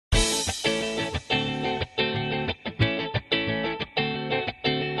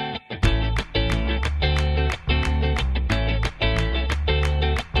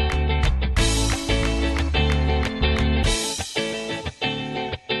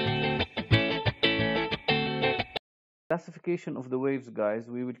Classification of the waves, guys.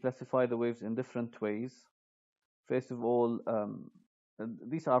 We will classify the waves in different ways. First of all,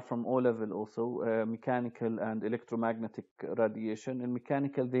 these are from O-level also, mechanical and electromagnetic radiation. In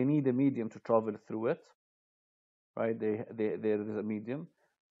mechanical, they need a medium to travel through it, right? There is a medium.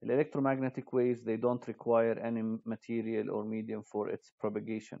 The electromagnetic waves, they don't require any material or medium for its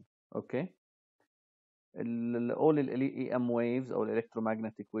propagation, okay? All EM waves or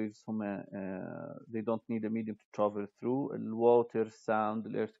electromagnetic waves they don't need a medium to travel through. Water, sound,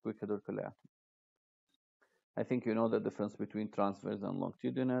 earthquake, hydraulic atom. I think you know the difference between transverse and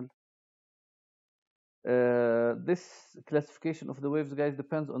longitudinal. This classification of the waves, guys,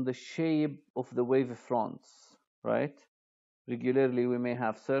 depends on the shape of the wave fronts, right? Regularly, we may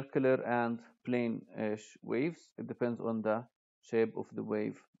have circular and plane-ish waves. It depends on the shape of the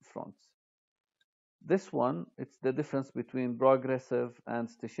wave fronts. This one, it's the difference between progressive and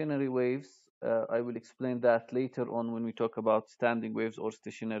stationary waves. I will explain that later on when we talk about standing waves or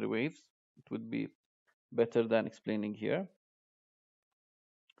stationary waves. It would be better than explaining here.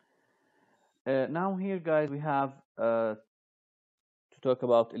 Now here, guys, we have to talk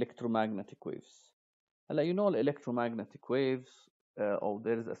about electromagnetic waves. You know electromagnetic waves, or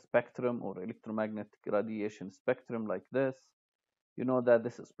there is a spectrum or electromagnetic radiation spectrum like this. You know that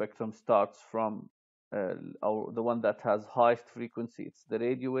this spectrum starts from or the one that has highest frequency, it's the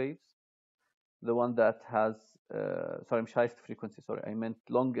radio waves. The one that has sorry, highest frequency, sorry, I meant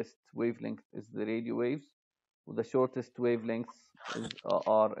longest wavelength is the radio waves. The shortest wavelengths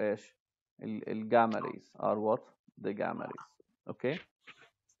are gamma rays, are what? The gamma rays. Okay.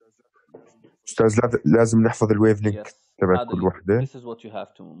 أستاذ لازم نحفظ الويف لينك Yes. تبع كل وحدة. This is what you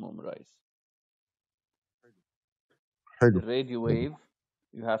have to memorize. حلو. The radio wave,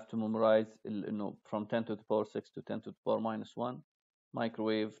 you have to memorize from 10 to the power 6 to 10 to the power minus 1.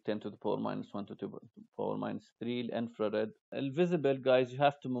 Microwave, 10 to the power minus 1 to the power minus 3. Infrared. Visible, guys, you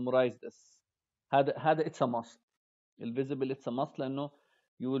have to memorize this. هذا it's a must. Visible, it's a must لأنه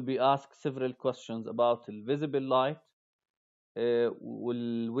you will be asked several questions about visible light.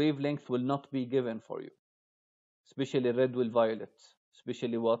 Wavelength will not be given for you, especially red will violet.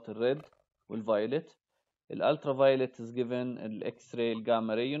 Especially what? Red will violet. Ultraviolet is given, X-ray,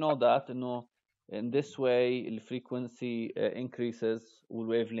 gamma ray. You know that. In this way, the frequency increases,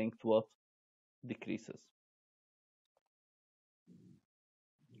 wavelength what? Decreases.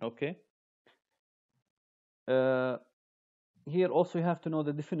 Okay. Here also you have to know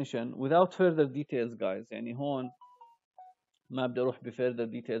the definition without further details, guys. يعني هون ما بدي أروح befurther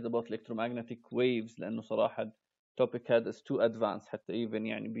details about electromagnetic waves لأنه صراحة topic هذا is too advanced حتى even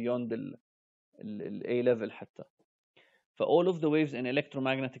يعني beyond ال A level حتى. all of the waves in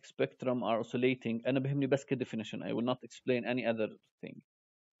electromagnetic spectrum are oscillating. أنا بهمني بس كدefinition. I will not explain any other thing.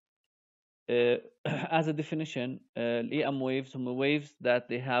 As a definition, EM waves هم waves that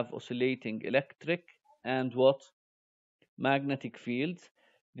they have oscillating electric and what? Magnetic fields.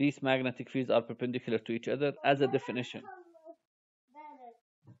 These magnetic fields are perpendicular to each other as a definition.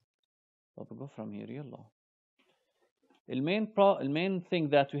 Go from here, يلا. The main thing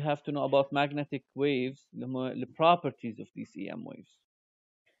that we have to know about magnetic waves, the properties of these EM waves.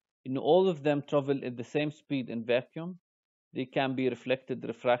 All of them travel at the same speed in vacuum. They can be reflected,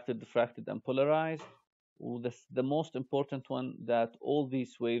 refracted, diffracted, and polarized. The most important one, that all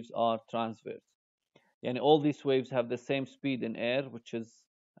these waves are transverse. And all these waves have the same speed in air, which is,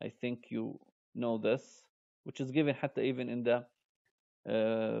 I think you know this, which is given حتى even in the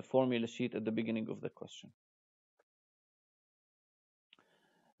formula sheet at the beginning of the question.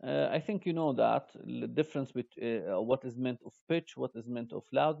 I think you know that the difference between what is meant of pitch, what is meant of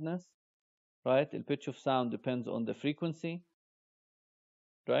loudness, right? The pitch of sound depends on the frequency,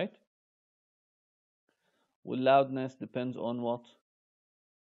 right? Well, loudness depends on what?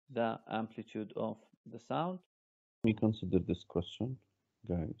 The amplitude of the sound. Let me consider this question,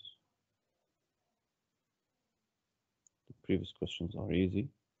 guys. The previous questions are easy.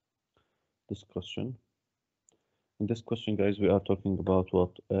 This question. In this question, guys, we are talking about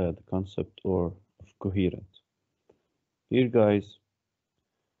what? The concept of coherent. Here, guys,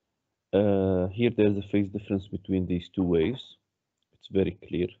 here there's a phase difference between these two waves. It's very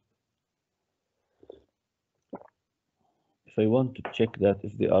clear. If I want to check that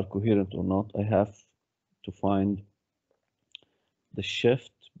if they are coherent or not, I have to find the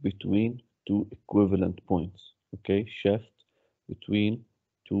shift between two equivalent points. Okay, shift between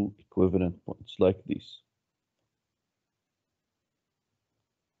two equivalent points like this.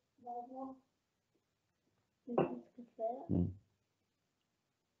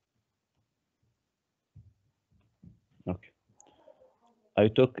 Okay, I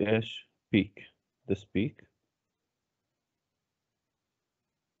took peak, this peak,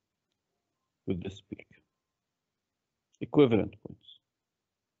 with this peak. Equivalent points.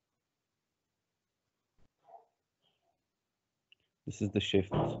 This is the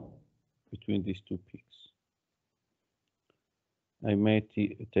shift between these two peaks. I may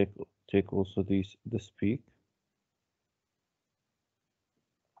take also this peak.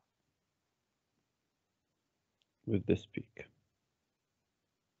 With this peak.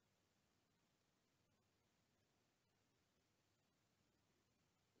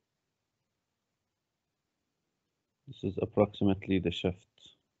 This is approximately the shift.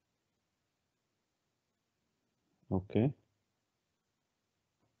 Okay.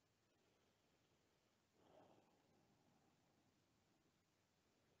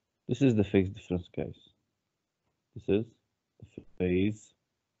 This is the phase difference, guys. This is the phase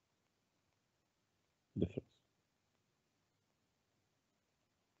difference.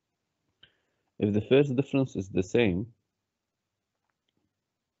 If the phase difference is the same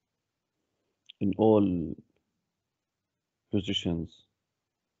in all positions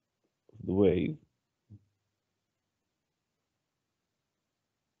of the wave,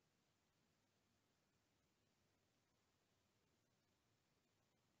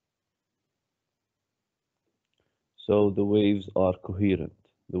 so the waves are coherent.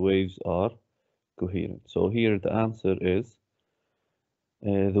 The waves are coherent. So here the answer is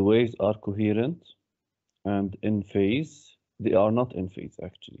the waves are coherent and in phase. They are not in phase,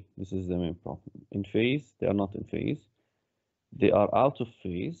 actually. This is the main problem. In phase, they are not in phase. They are out of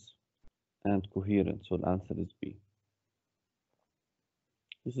phase and coherent. So the answer is B.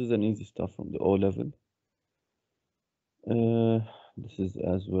 This is an easy stuff from the O level. This is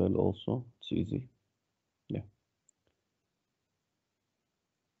as well also. It's easy. Yeah.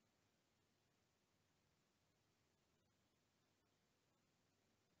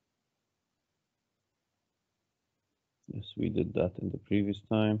 Yes, we did that in the previous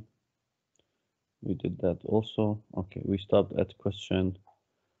time. We did that also. Okay, we stopped at question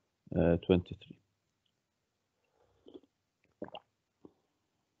 23.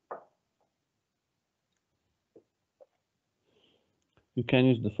 You can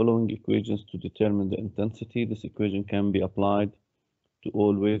use the following equations to determine the intensity. This equation can be applied to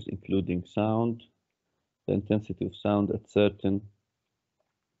all waves, including sound. The intensity of sound at certain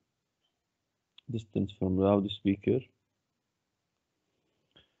distance from loudspeaker.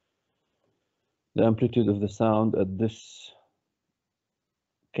 The amplitude of the sound at this.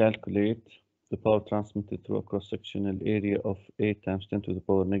 Calculate the power transmitted through a cross-sectional area of 8 times 10 to the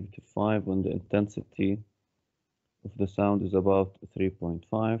power negative 5 when the intensity of the sound is about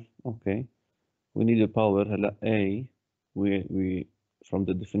 3.5. Okay, we need a power. A, we from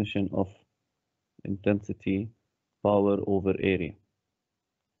the definition of intensity, power over area.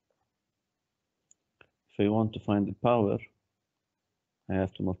 If I want to find the power, I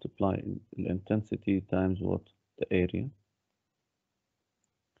have to multiply the intensity times what? The area.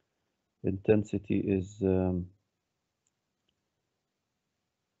 Intensity is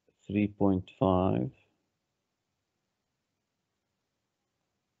 3.5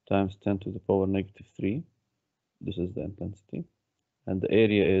 times 10 to the power negative 3. This is the intensity. And the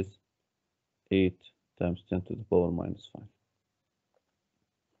area is 8 times 10 to the power minus 5.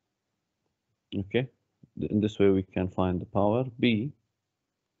 Okay, in this way we can find the power. B,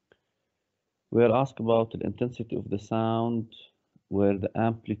 we are asked about the intensity of the sound where the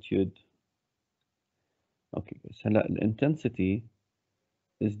amplitude. Okay, so the intensity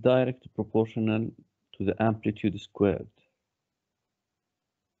is direct proportional to the amplitude squared,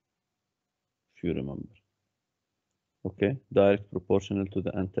 if you remember. Okay, direct proportional to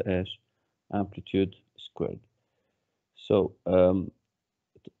the amplitude squared. So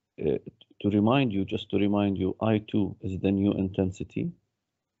to remind you, just to remind you, I2 is the new intensity.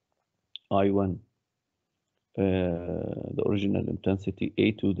 I1, the original intensity.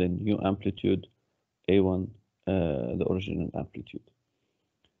 A2, the new amplitude. A1, the original amplitude.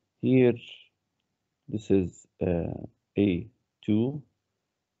 Here, this is A2.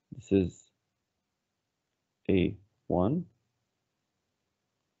 This is A1.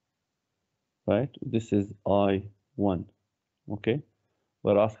 Right? This is I1. Okay?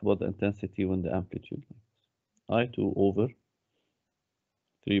 We're asked about the intensity when the amplitude. I2 over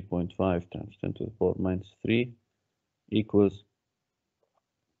 3.5 times 10 to the power minus 3 equals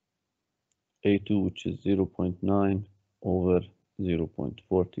A2, which is 0.9 over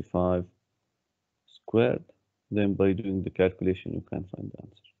 0.45 squared. Then by doing the calculation, you can find the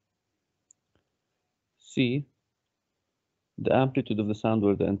answer. C, the amplitude of the sound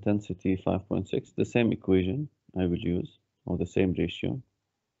where the intensity 5.6, the same equation I will use, or the same ratio.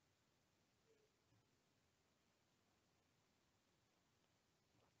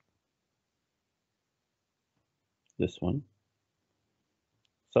 this one.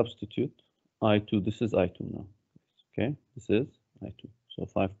 Substitute I2, this is I2 now. Okay, this is I2. So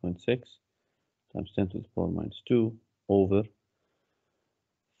 5.6 times 10 to the power minus 2 over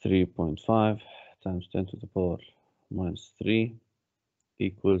 3.5 times 10 to the power minus 3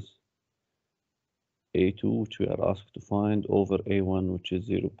 equals A2, which we are asked to find, over A1, which is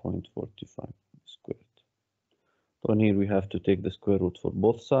 0.45 squared. So here we have to take the square root for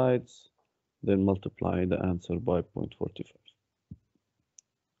both sides, then multiply the answer by 0.45.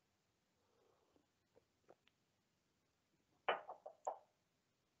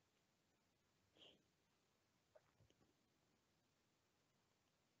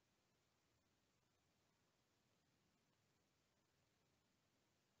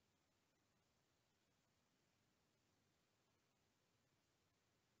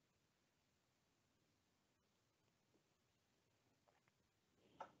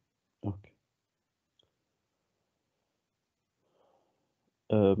 Okay.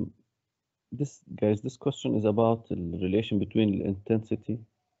 This question is about the relation between the intensity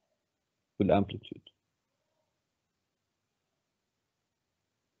and amplitude.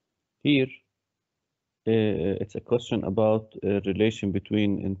 Here, it's a question about relation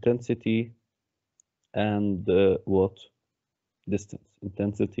between intensity and what? Distance.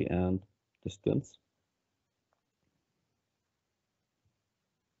 Intensity and distance.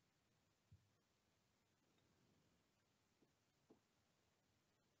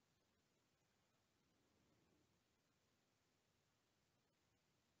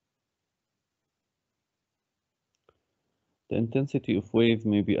 The intensity of wave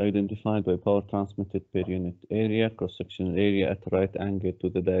may be identified by power transmitted per unit area, cross-sectional area at right angle to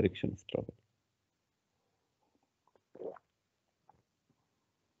the direction of travel.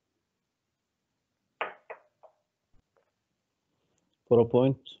 For a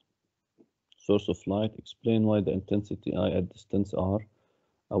point source of light, explain why the intensity I at distance r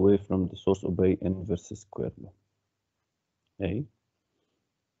away from the source obey n versus square law. A.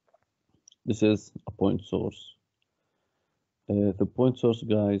 This is a point source. The point source,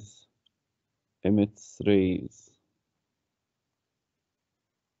 guys, emits rays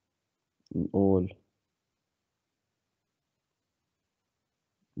in all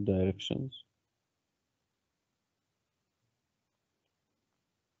directions.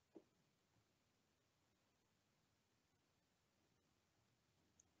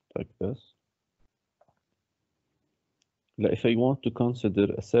 Like this. Like if I want to consider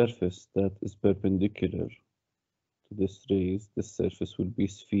a surface that is perpendicular to this rays, this surface will be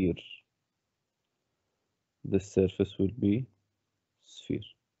sphere. This surface will be sphere.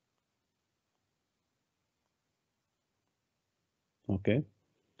 Okay.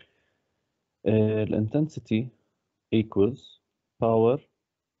 The intensity equals power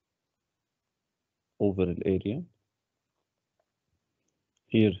over the area.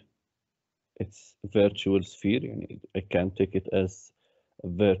 Here it's virtual sphere. I can take it as a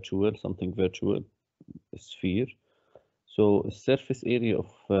virtual, something virtual, a sphere. So the surface area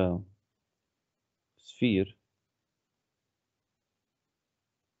of sphere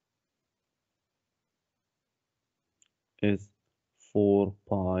is 4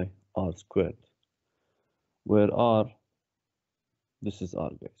 pi r squared, where r, this is r,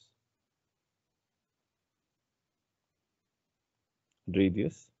 guys,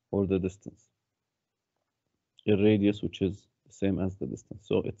 radius or the distance, a radius which is the same as the distance.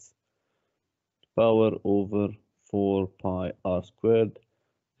 So it's power over 4 pi r squared.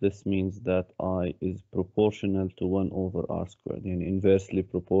 This means that I is proportional to 1 over r squared, and inversely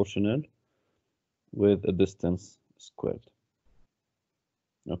proportional with a distance squared.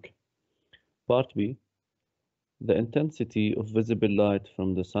 Okay. Part B. The intensity of visible light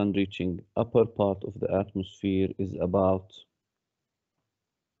from the sun reaching upper part of the atmosphere is about,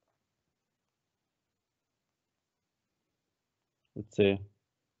 let's say,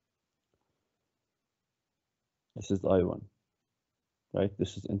 this is I1, right?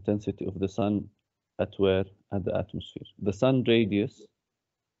 This is intensity of the sun at where? At the atmosphere. The sun radius,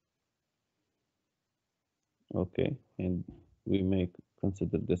 okay, and we may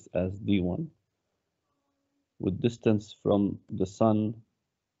consider this as D1, with distance from the sun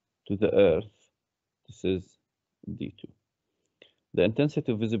to the earth, this is D2. The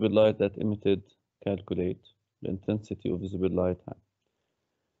intensity of visible light that emitted, calculate the intensity of visible light.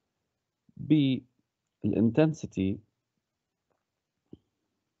 B, the intensity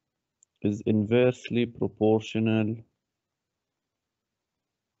is inversely proportional.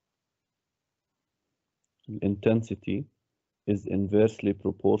 Intensity is inversely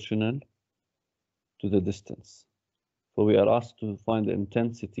proportional to the distance. So we are asked to find the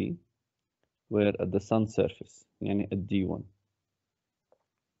intensity where at the sun surface يعني at D1.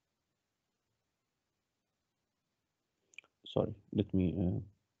 Sorry, let me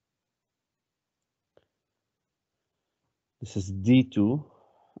this is D2.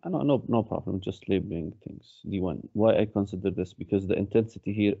 No problem, just labeling things. D1. Why I consider this? Because the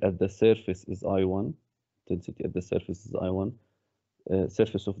intensity here at the surface is I1. Intensity at the surface is I1,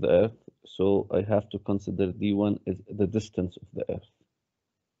 surface of the Earth. So I have to consider D1 as the distance of the Earth.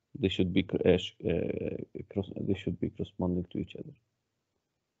 They should be they should be corresponding to each other.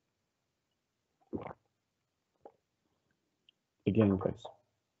 Again, guys,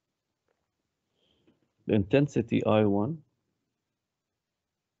 the intensity I1.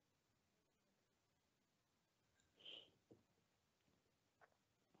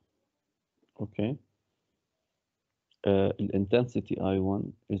 Okay. Intensity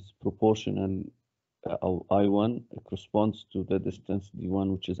I1 is proportional, or I1 corresponds to the distance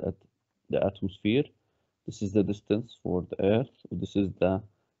D1, which is at the atmosphere. This is the distance for the Earth. This is the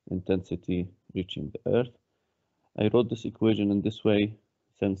intensity reaching the Earth. I wrote this equation in this way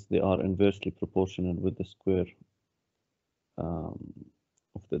since they are inversely proportional with the square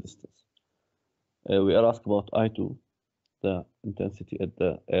of the distance. We are asked about I2, the intensity at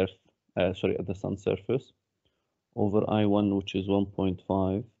the Earth, at the sun surface, over I1, which is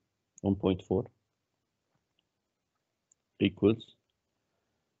 1.4, equals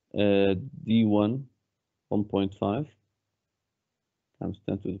D1 1.5 times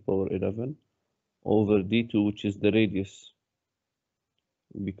 10 to the power 11 over D2, which is the radius,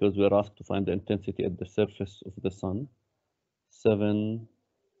 because we are asked to find the intensity at the surface of the sun, 7,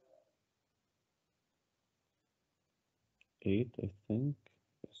 8, I think,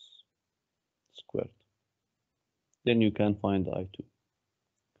 yes, squared. Then you can find I2.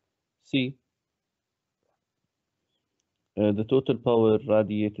 C, the total power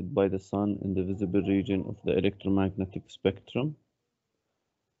radiated by the sun in the visible region of the electromagnetic spectrum.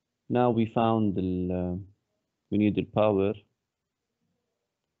 Now we found we need the power.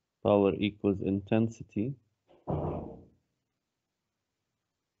 Power equals intensity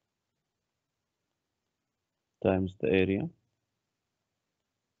times the area.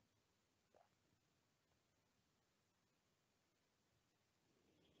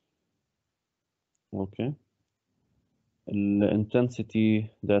 Okay. The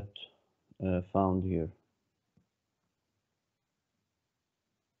intensity that found here.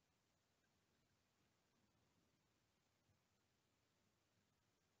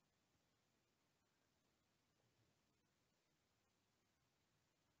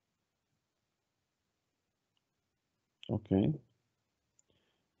 Okay.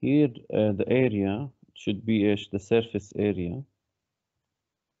 Here the area should be the surface area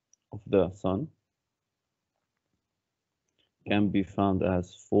of the sun can be found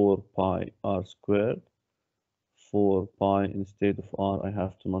as 4 pi r squared. 4 pi, instead of r, I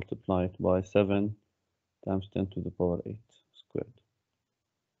have to multiply it by 7 times 10 to the power 8 squared.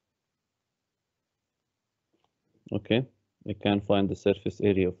 Okay, I can find the surface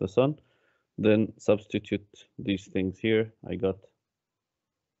area of the sun. Then substitute these things here. I got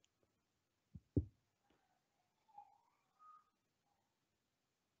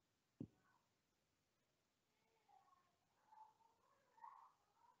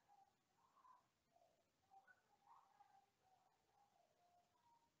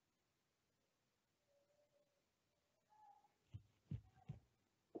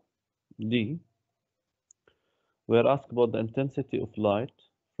D. We are asked about the intensity of light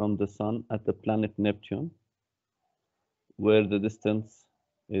from the sun at the planet Neptune, where the distance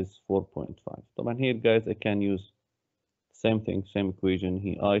is 4.5. طبعا here guys I can use same thing, same equation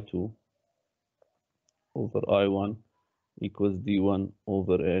here, I2 over I1 equals D1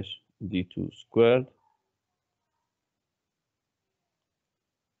 over D2 squared.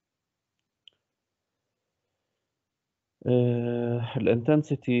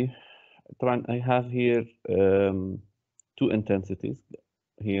 الintensity, I have here two intensities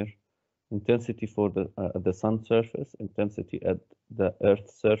here. Intensity for the sun surface, intensity at the Earth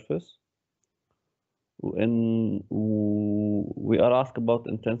surface. And we are asked about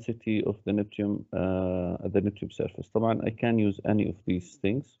intensity of the Neptune at the Neptune surface. طبعا I can use any of these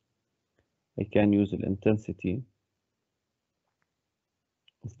things. I can use the intensity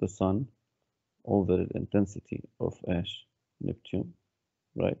of the sun over the intensity of Neptune,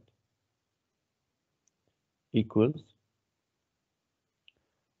 right? Equals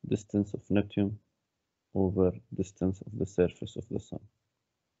distance of Neptune over distance of the surface of the sun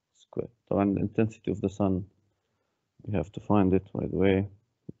squared. طبعا the intensity of the sun, we have to find it, by the way.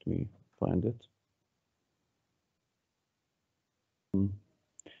 Let me find it.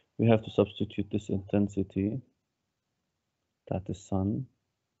 we have to substitute this intensity, that is sun,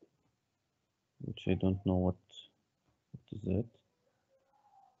 which I don't know what is it.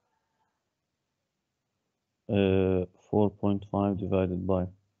 4.5 divided by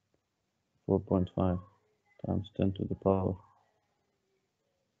 4.5 times 10 to the power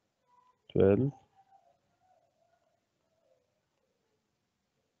 12.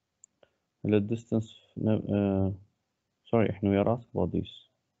 The distance, sorry, we are asked about this.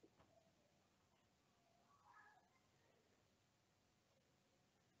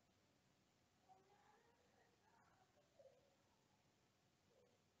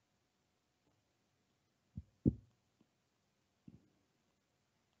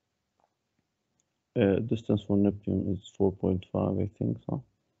 Distance for Neptune is 4.5, I think so,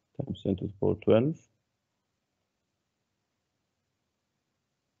 times 10 to the power 12.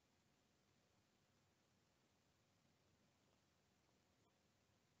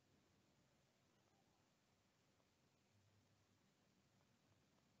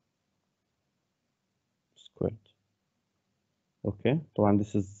 Squared. Okay, so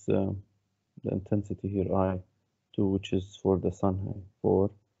this is the intensity here, I2, which is for the sun, for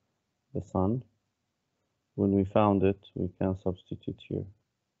the sun. When we found it, we can substitute here.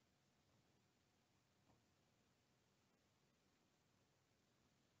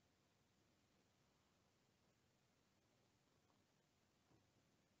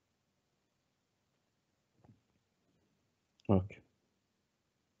 Okay.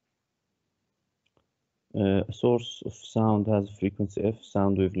 A source of sound has a frequency f,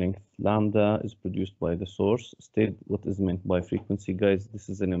 sound wavelength lambda is produced by the source. State what is meant by frequency, guys. This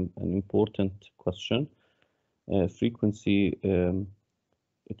is an important question. Frequency,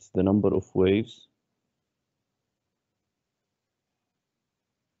 it's the number of waves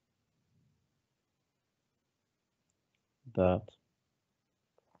that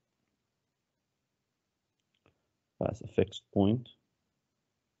has a fixed point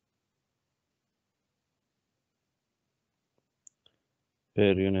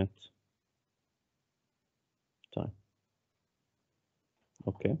per unit time.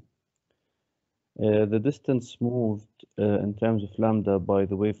 Okay. The distance moved in terms of lambda by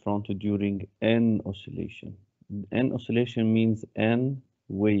the wavefront during n oscillation. N oscillation means n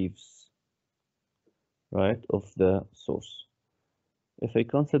waves, right, of the source. If I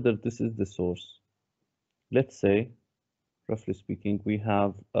consider this is the source, let's say, roughly speaking, we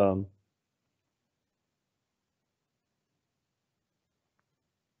have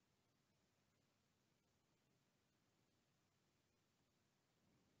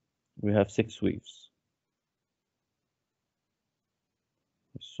we have 6 waves.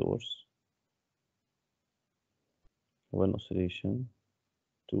 Source, 1 oscillation,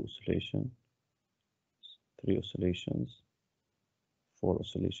 2 oscillation, 3 oscillations, 4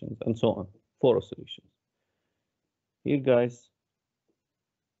 oscillations, and so on. 4 oscillations. Here, guys,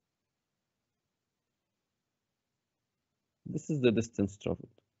 this is the distance traveled.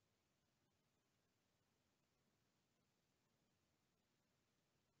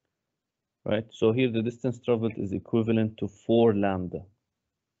 Right? So here the distance traveled is equivalent to 4 lambda.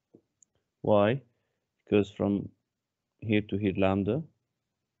 Why? Because from here to here lambda,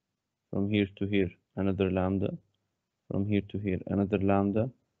 from here to here another lambda, from here to here another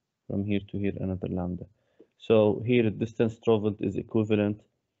lambda, from here to here another lambda. So here the distance traveled is equivalent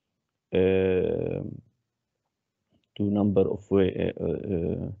to number of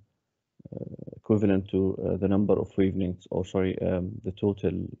equivalent to the number of wavelengths, or sorry, the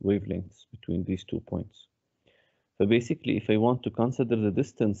total wavelengths between these 2 points. So basically, if I want to consider the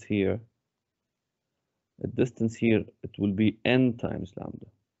distance here, the distance here, it will be n times lambda,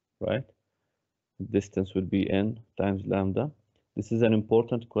 right? The distance will be n times lambda. This is an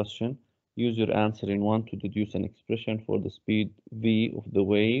important question. Use your answer in 1 to deduce an expression for the speed v of the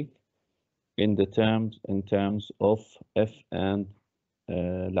wave in terms of f and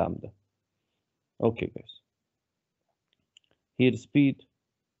lambda. Okay, guys. Here speed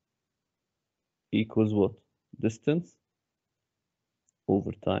equals what? Distance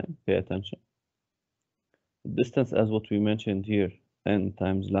over time. Pay attention. Distance as what we mentioned here, n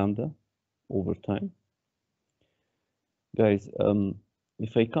times lambda over time. Guys,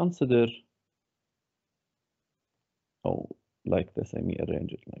 if I consider, like this, I mean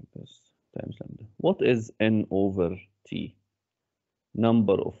arrange it like this, times lambda. What is n over t?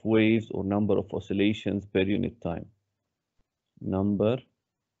 Number of waves or number of oscillations per unit time. Number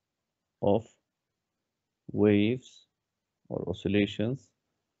of waves or oscillations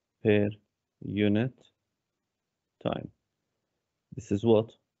per unit time. This is what?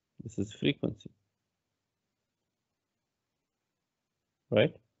 This is frequency,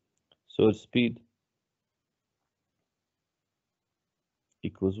 right? So speed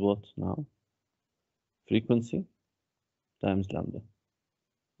equals what now? Frequency times lambda.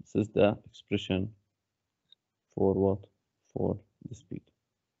 This is the expression for what? For the speed.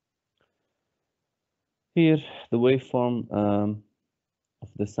 Here, the waveform of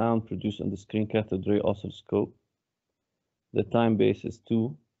the sound produced on the screen cathode ray oscilloscope. The time base is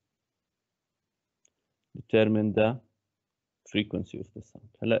 2. Determine the frequency of the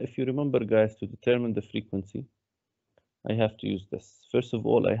sound. If you remember, guys, to determine the frequency, I have to use this. First of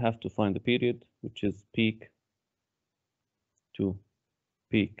all, I have to find the period, which is peak to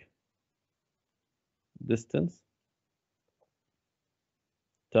peak distance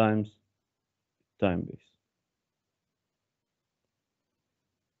times time base.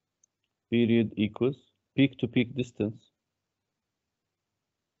 Period equals peak to peak distance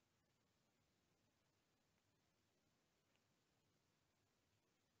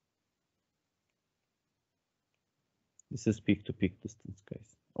this is peak to peak distance,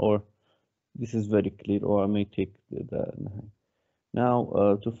 guys, or this is very clear, or I may take the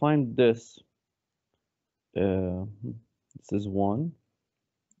now to find this this is 1,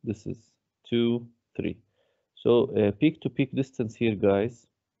 this is 2, 3. So peak to peak distance here, guys,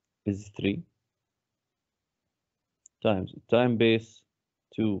 is 3 times time base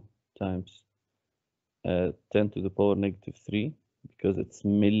 2 times 10 to the power negative 3, because it's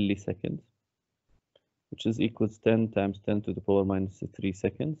milliseconds, which is equals 10 times 10 to the power minus 3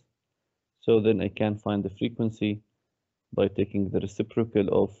 seconds. So then I can find the frequency by taking the reciprocal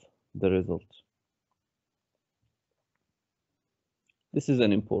of the result. This is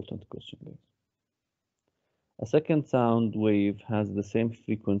an important question, guys. A second sound wave has the same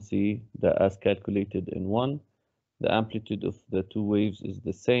frequency that as calculated in 1. The amplitude of the two waves is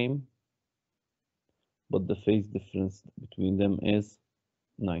the same, but the phase difference between them is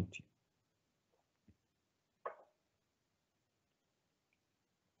 90.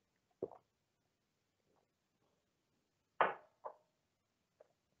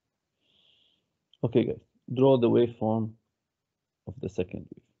 Okay, guys, draw the waveform of the second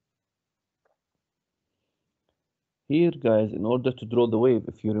wave. Here, guys, in order to draw the wave,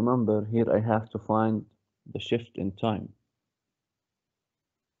 if you remember, here I have to find the shift in time.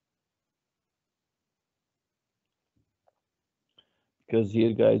 Because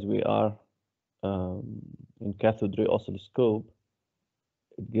here, guys, we are in cathode ray oscilloscope.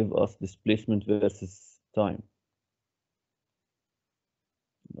 It gives us displacement versus time.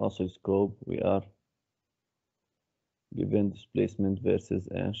 In oscilloscope, we are given displacement versus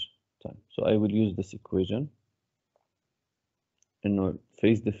time. So I will use this equation. And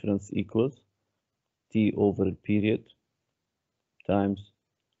phase difference equals t over a period times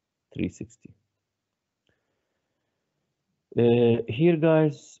 360. Here,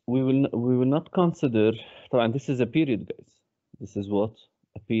 guys, we will not consider. And this is a period, guys. This is what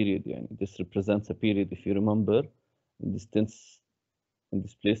a period. This represents a period. If you remember, in distance and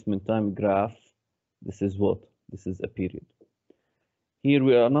displacement time graph, this is what? This is a period. Here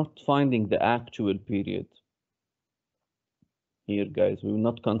we are not finding the actual period. Here, guys, we will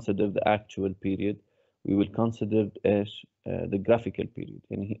not consider the actual period. We will consider the graphical period.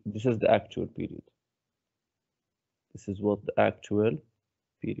 And this is the actual period. This is what the actual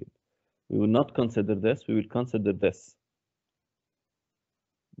period. We will not consider this. We will consider this,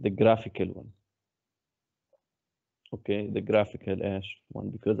 the graphical one. Okay, the graphical one,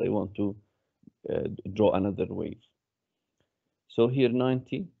 because I want to draw another wave. So here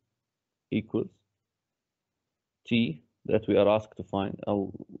 90 equals t that we are asked to find,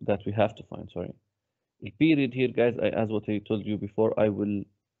 or that we have to find, sorry. The period here, guys, as what I told you before, I will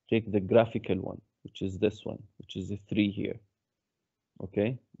take the graphical one, which is this one, which is a 3 here.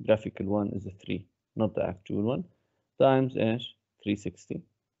 Okay, graphical one is a 3, not the actual one, times 360.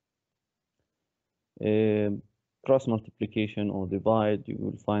 Cross multiplication or divide, you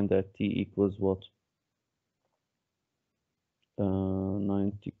will find that t equals what?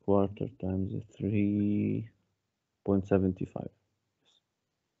 90 quarter times 3.75.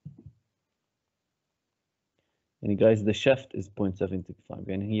 And guys, the shift is 0.75.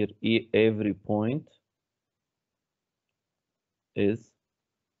 And here, every point is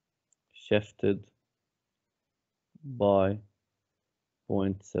shifted by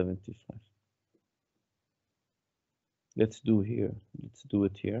 0.75. Let's do here. Let's do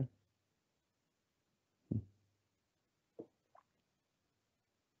it here.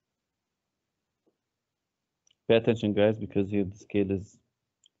 Pay attention, guys, because here the scale is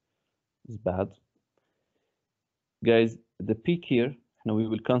bad. Guys, the peak here, now we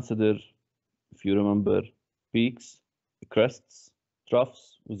will consider, if you remember, peaks, crests,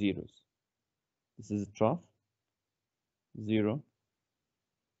 troughs, zeros. This is trough, 0.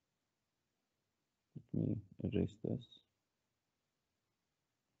 Let me erase this.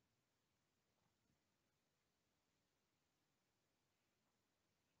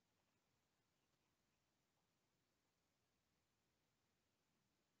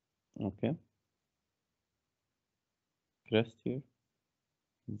 Okay, crest here,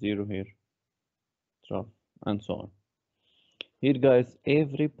 0 here, trough, and so on. Here, guys,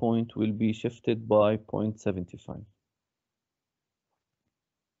 every point will be shifted by 0.75.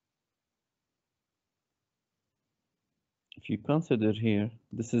 If you consider here,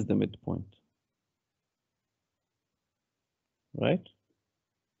 this is the midpoint, right?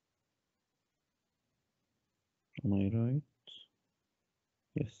 Am I right?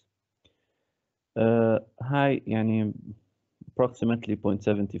 Yes. High, يعني approximately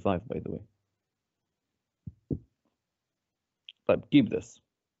 0.75, by the way. But keep this.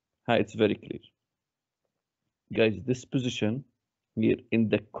 Hi, it's very clear. Guys, this position here in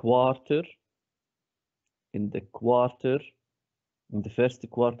the quarter, in the first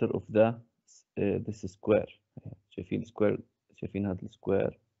quarter of the this square. شايفين square, شايفين هذا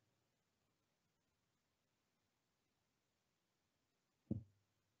السكوير.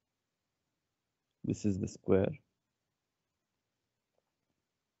 This is the square.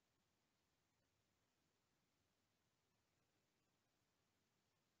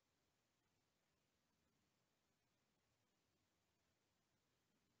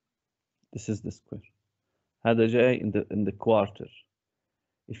 This is the square. هذا جاي in the quarter.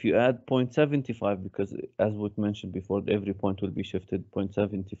 If you add 0.75, because as we mentioned before, every point will be shifted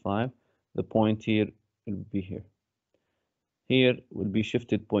 0.75, the point here will be here. Here will be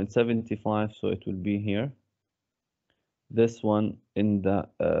shifted 0.75, so it will be here. This one in the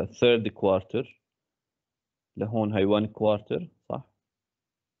third quarter. لهون هي 1 quarter, صح?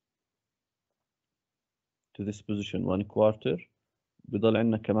 To this position 1 quarter. بضل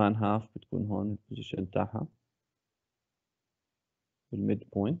عندنا كمان half بتكون هون البوزيشن تاعها. بالميد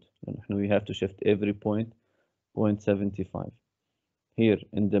بوينت لأن احنا we have to shift every point 0.75. Here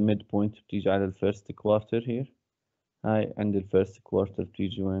in the midpoint بتيجي على الفيرست كوارتر here. هاي عند الفيرست كوارتر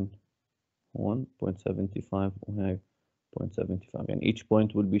بتيجي وين؟ هون 0.75 وهاي 0.75. يعني each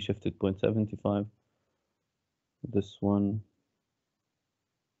point will be shifted 0.75. This one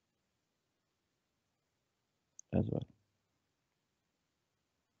as well.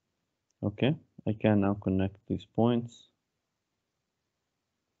 Okay, I can now connect these points.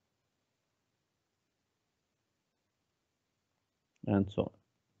 And so on.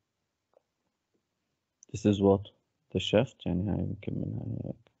 This is what the shift. يعني هاي نكملها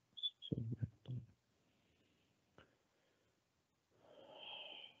هيك.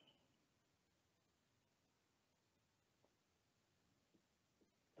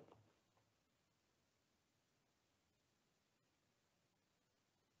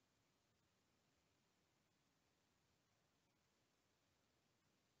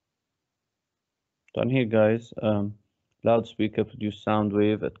 Down here, guys, loudspeaker produce sound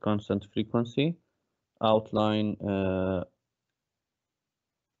wave at constant frequency. Outline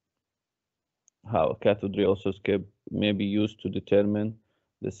how a cathode ray oscilloscope may be used to determine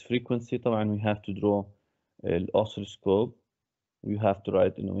this frequency. طبعا we have to draw an oscilloscope. We have to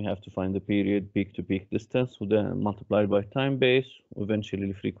write, we have to find the period peak to peak distance, then multiplied by time base, eventually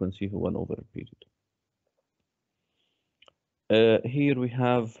the frequency 1 over a period. Here we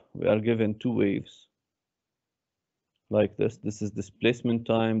are given two waves like this. This is displacement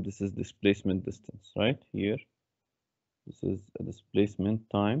time, this is displacement distance, right? Here, this is a displacement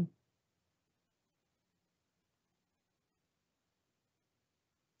time.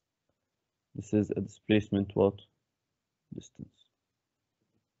 This is a displacement what? Distance.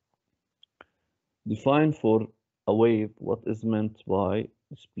 Define for a wave what is meant by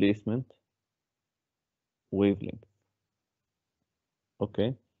displacement wavelength.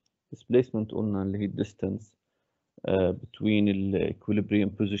 Okay, displacement قلنا اللي هي distance between the equilibrium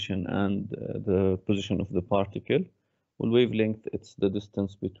position and the position of the particle. Well, wavelength, it's the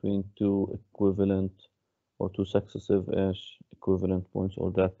distance between two equivalent or two successive equivalent points,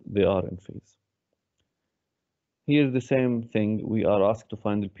 or that they are in phase. Here the same thing, we are asked to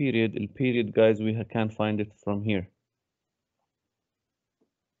find the period. The period, guys, we can find it from here.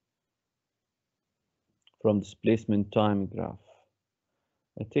 From displacement time graph.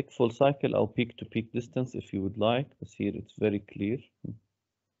 I take full cycle or peak to peak distance if you would like, but here it's very clear.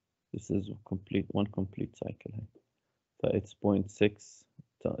 This is one complete cycle. So it's 0.6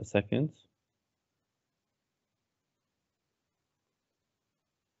 seconds.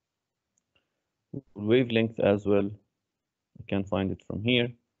 Wavelength as well, I can find it from here.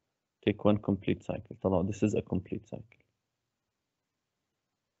 take one complete cycle. طبعا this is a complete cycle.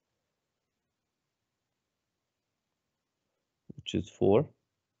 Which is 4.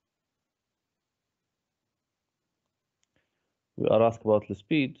 We are asked about the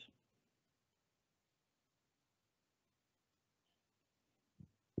speed.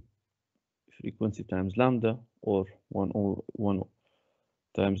 Frequency times lambda, or 1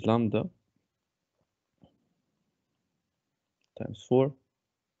 times lambda times 4.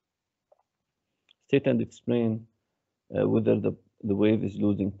 State and explain whether the wave is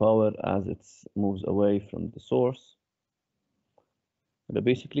losing power as it moves away from the source. But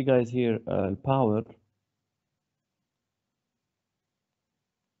basically, guys, here power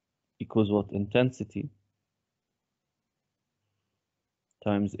equals what? Intensity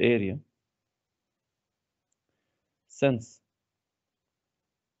times area. Since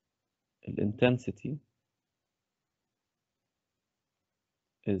the intensity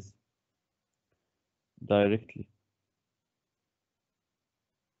is directly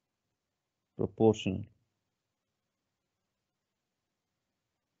proportional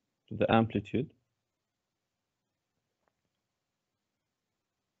to the amplitude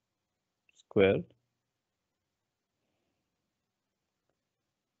squared.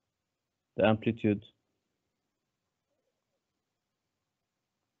 The amplitude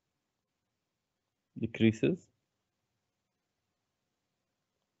decreases.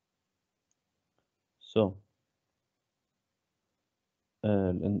 So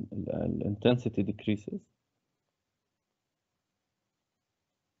intensity decreases.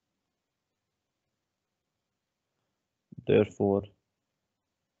 Therefore,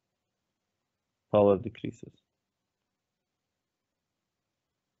 power decreases.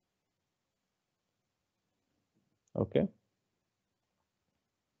 Okay.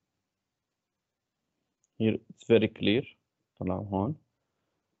 Here it's very clear. طلع هون.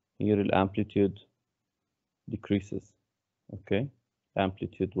 Here the amplitude decreases. Okay.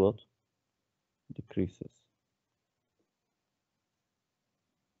 Amplitude what? Decreases.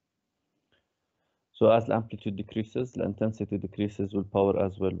 So as the amplitude decreases, the intensity decreases, will power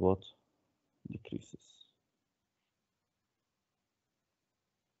as well what? Decreases.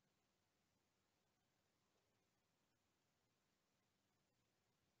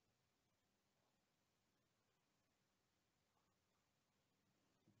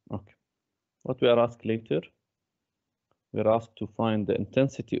 Okay. What we are asked later, we are asked to find the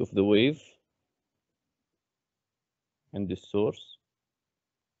intensity of the wave in this source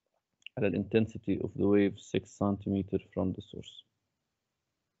at an intensity of the wave 6 centimeters from the source.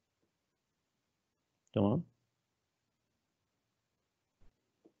 تمام.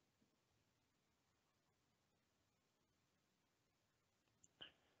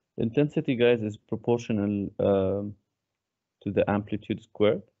 The intensity, guys, is proportional to the amplitude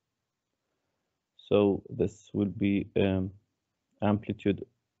squared. So this will be amplitude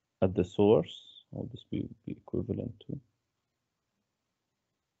at the source. Or this will be equivalent to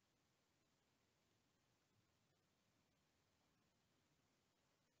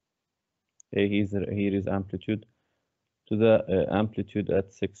here is amplitude to the amplitude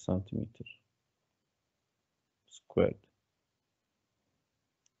at 6 centimeters squared.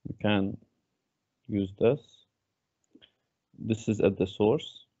 We can use this. This is at the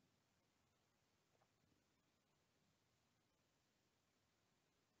source.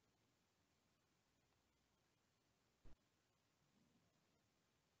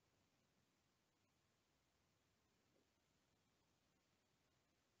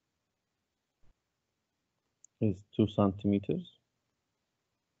 Is 2 centimeters.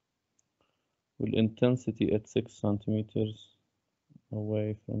 With intensity at 6 centimeters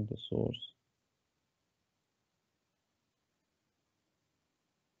away from the source.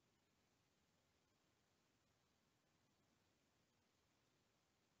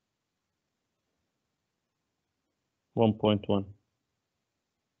 One point one.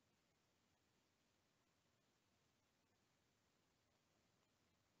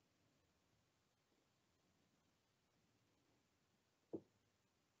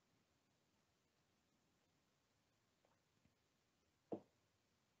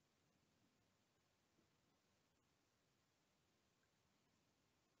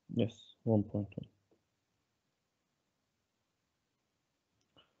 Yes, 1.1.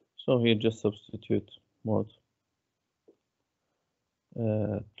 So here just substitute mod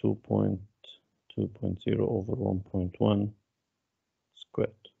 2.0 over 1.1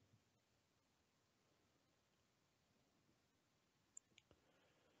 squared.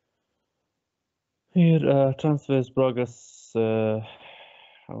 Here transverse progress, I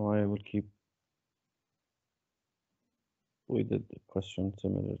will keep we did a question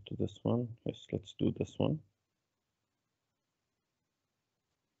similar to this one. Yes, let's do this one.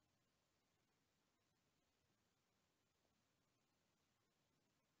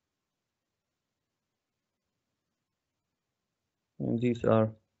 And these are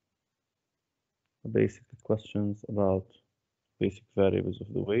basic questions about basic variables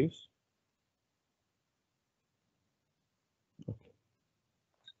of the waves. Okay.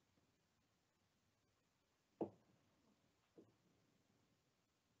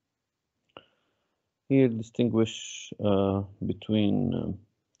 Here, distinguish between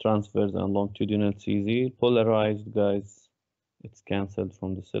transverse and longitudinal. It's easy. Polarized, guys, it's cancelled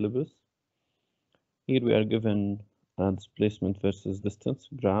from the syllabus. Here we are given a displacement versus distance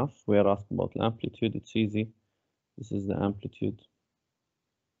graph. We are asked about amplitude. It's easy. This is the amplitude.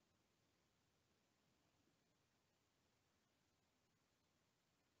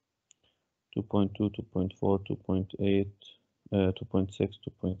 Two point two, 2.4, 2.8, 2.6,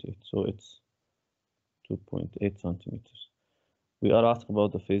 2.8. So it's 2.8 centimeters. We are asked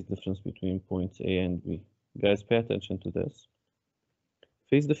about the phase difference between points A and B. Guys, pay attention to this.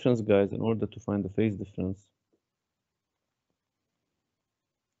 Phase difference, guys, in order to find the phase difference,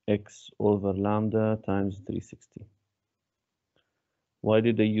 x over lambda times 360. Why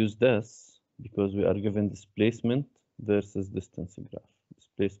did they use this? Because we are given displacement versus distance graph.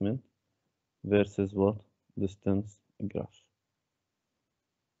 Displacement versus what? Distance graph.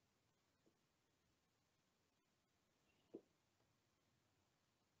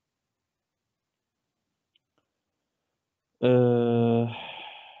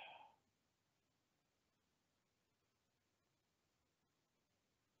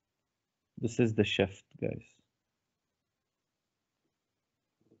 This is the shift, guys.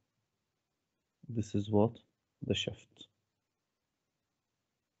 This is what? The shift.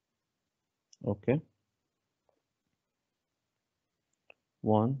 Okay.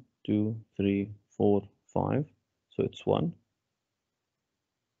 1, 2, 3, 4, 5. So it's 1.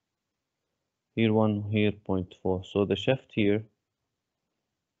 Here 1, here 0.4. So the shift here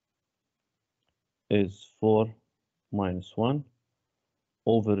is 4 minus 1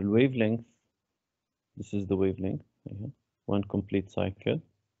 over wavelength. This is the wavelength. One complete cycle.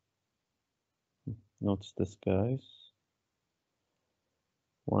 Notice this, guys.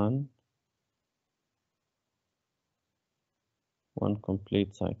 1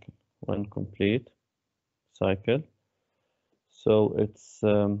 complete cycle. 1 complete cycle. So it's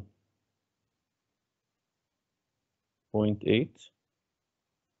 0.8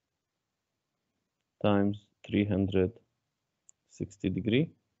 times 360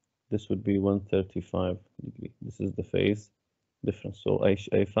 degree. This would be 135 degree. This is the phase difference. So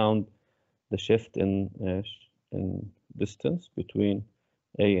I found the shift in distance between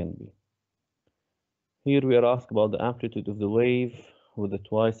A and B. Here we are asked about the amplitude of the wave with the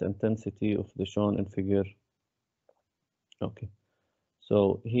twice intensity of the shown in figure. Okay,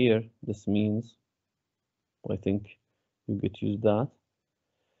 so here this means, I think you get used that,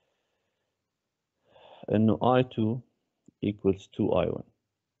 and I2 equals 2I1.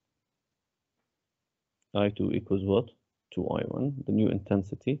 I2 equals what? 2I1, the new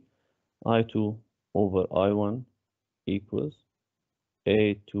intensity. I2 over I1 equals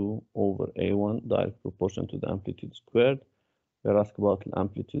A2 over A1, direct proportion to the amplitude squared. We're asked about the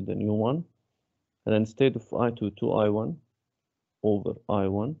amplitude, the new one. And instead of I2, 2I1 over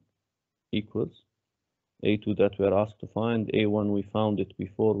I1 equals A2 that we're asked to find. A1, we found it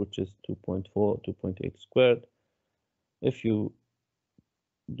before, which is 2.4, 2.8 squared. If you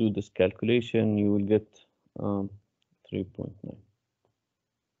do this calculation, you will get 3.9.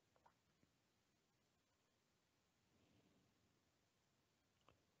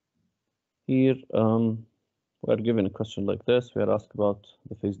 Here, we are given a question like this. We are asked about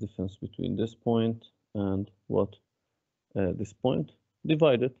the phase difference between this point and what? This point.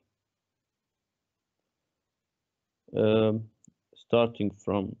 Divide it. Starting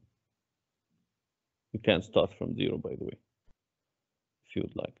from, you can start from 0, by the way, if you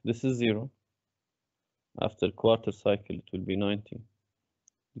would like. This is 0. After quarter cycle, it will be 90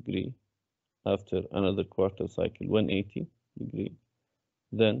 degree. After another quarter cycle, 180 degree.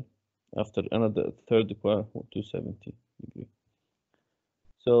 Then after another third quarter, 270 degree.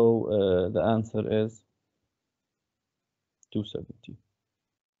 So the answer is 270.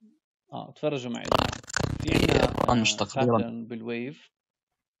 تفرجوا معي في عندنا مش تقريبا pattern بالويف،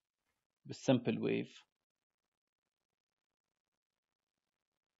 بالسمبل ويف.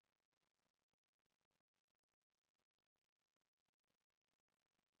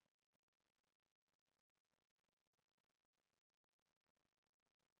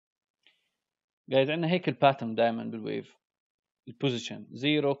 جايز عندنا هيك الباترن دائما بالويف. البوزيشن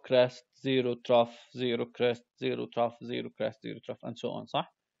 0 crest 0 trough 0 crest 0 trough 0 crest 0 trough and so on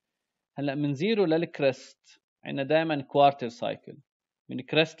صح؟ هلا من 0 للكريست عندنا دائما كوارتر سايكل، من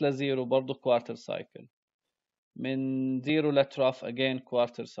كريست لزيرو برضه كوارتر سايكل، من 0 لتراف again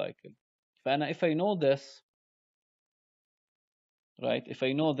quarter cycle. فأنا if I know this, right, if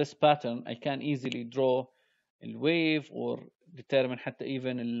I know this pattern I can easily draw a wave or determine حتى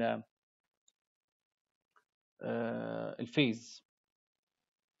even الفيز.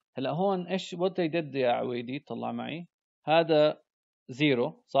 هلا هون ايش what they did يا عويدي طلع معي، هذا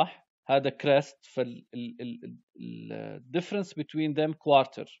 0 صح، هذا crest، فال difference between them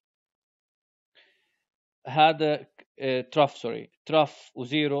quarter، هذا trough sorry trough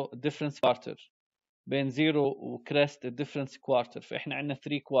و0 difference quarter، بين 0 وكريست difference quarter، فاحنا عندنا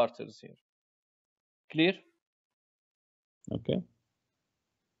 3 quarters here. clear؟ Okay.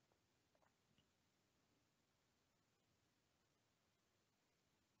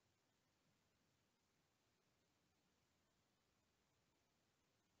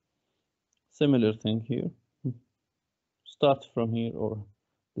 Similar thing here. Start from here, or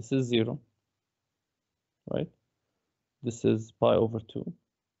this is 0, right? This is pi over 2.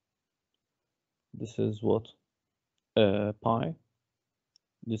 This is what? Pi.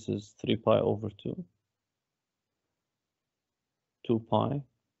 This is 3 pi over 2. 2 pi.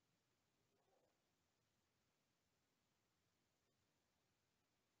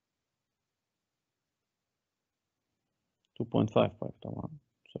 .55 طبعا.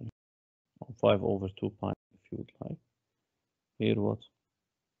 Sorry. 5 over 2 pi if you would like. Here what?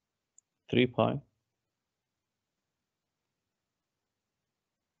 3 pi.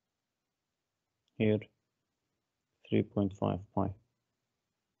 Here 3.5 pi.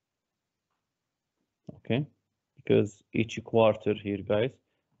 Okay, because each quarter here, guys,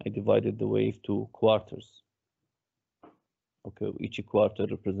 I divided the wave to quarters. Okay, each quarter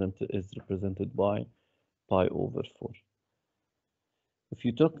is represented by pi over 4. If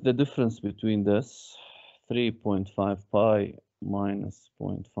you took the difference between this 3.5 pi minus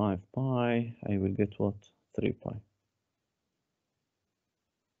 0.5 pi, I will get what? 3 pi.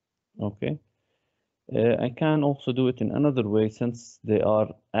 Okay. I can also do it in another way, since they are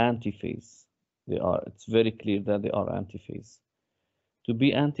antiphase. It's very clear that they are antiphase. To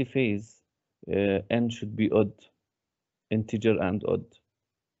be antiphase, n should be odd, integer and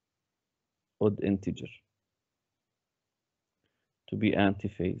odd integer, to be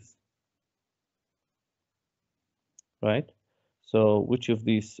antiphase, right? So which of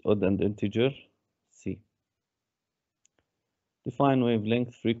these odd and integer? C. Define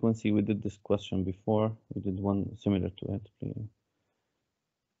wavelength frequency. We did this question before. We did one similar to it.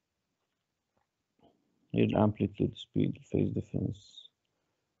 Here amplitude, speed, phase difference.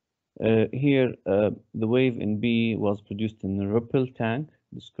 Here the wave in B was produced in a ripple tank.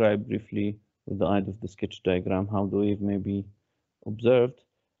 Describe briefly with the aid of the sketch diagram how the wave may be observed.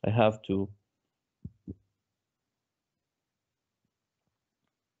 I have to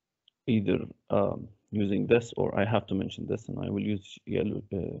either using this, or I have to mention this, and I will use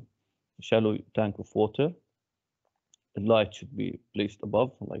shallow tank of water. The light should be placed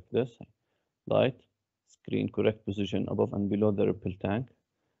above like this. Light, screen correct position above and below the ripple tank.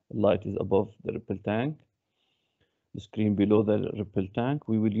 The light is above the ripple tank. The screen below the ripple tank.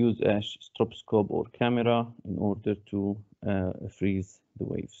 We will use a stroboscope or camera in order to freeze the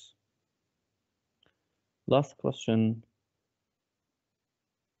waves. Last question.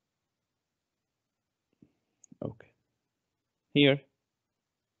 Okay. Here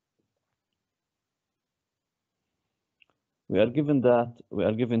we are given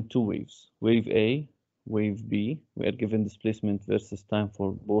two waves, wave A, wave B. We are given displacement versus time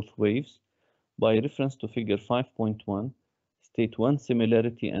for both waves. By reference to figure 5.1, state one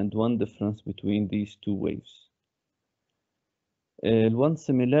similarity and one difference between these two waves. One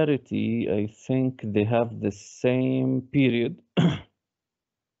similarity, I think they have the same period.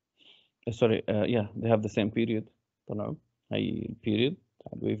 Sorry, yeah, they have the same period. طلعوا هي البيريد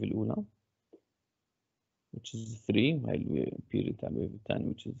تاع الويف الأولى which is 3، وهي البيريد تاع الويف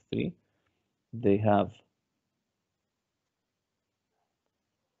الثاني which is 3. They have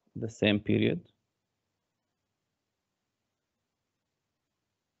the same period.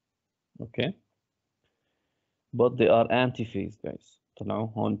 Okay, but they are antiphase, guys.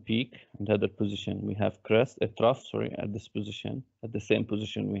 طلعوا هون peak and other position we have crest, a trough, sorry, at this position, at the same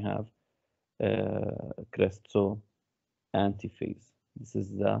position we have crest, so antiphase. This is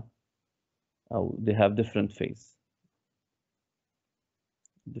the they have different phase.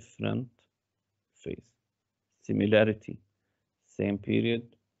 Different phase. Similarity, same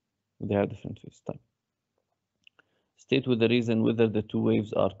period, they have different phase time. State with the reason whether the two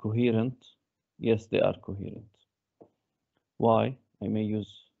waves are coherent. Yes, they are coherent. Why? I may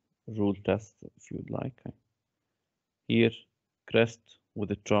use rule test if you'd like. Here, crest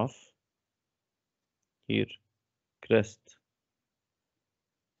with a trough. Here, crest.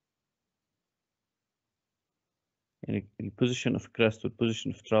 And the position of crest with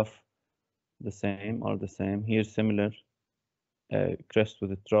position of trough are the same. Here, similar. Crest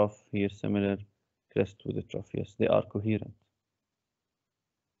with a trough. Here, similar. Crest with a trough. Yes, they are coherent.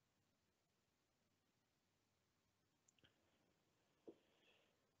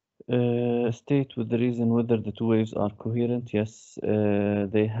 State with the reason whether the two waves are coherent. Yes,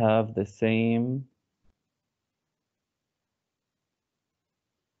 they have the same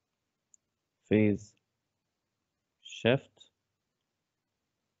phase shift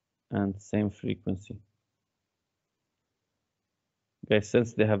and same frequency. Guys,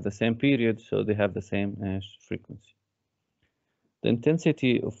 since they have the same period, so they have the same frequency. The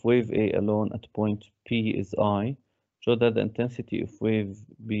intensity of wave A alone at point P is I. Show that the intensity of wave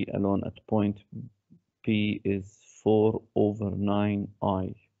B alone at point P is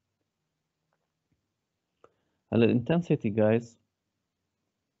 4/9I. And the intensity, guys,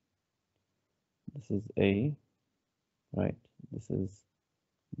 this is A, right? This is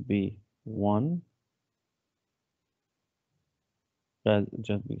B1.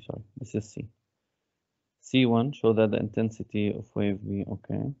 Just B, sorry. This is C. C1, show that the intensity of wave B,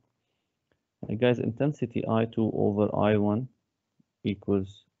 okay. Guys, intensity I2 over I1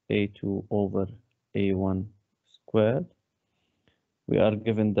 equals A2 over A1 squared. We are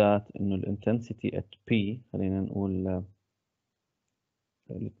given that إنه الintensity at P خلينا نقول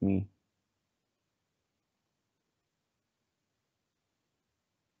let me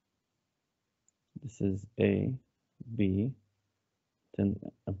this is A, B, then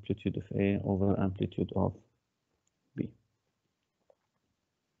amplitude of A over amplitude of B.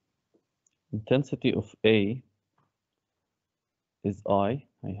 Intensity of A is I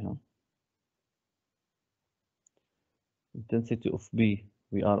have. Intensity of B,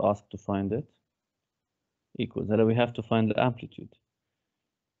 we are asked to find it, equals, and we have to find the amplitude.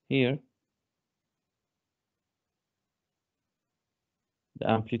 Here, the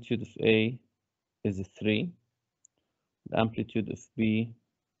amplitude of A is 3. The amplitude of B,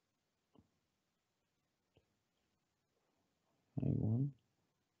 I1,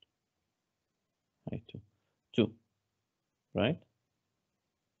 I2, 2, right?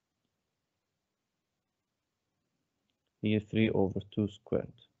 Here 3/2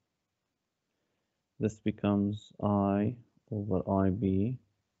 squared. This becomes I over IB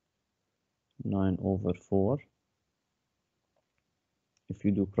 9/4. If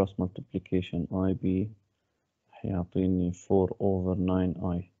you do cross multiplication, IB هيعطيني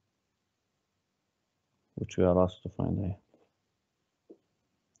 4/9I, which we are asked to find here.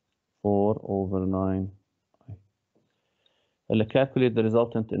 4/9I. I'll calculate the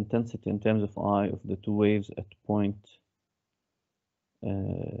resultant intensity in terms of I of the two waves at point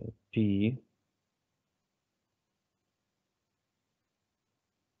P.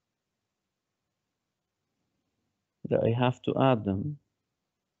 That I have to add them,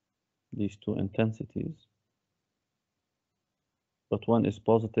 these two intensities, but one is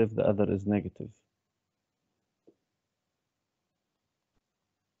positive, the other is negative.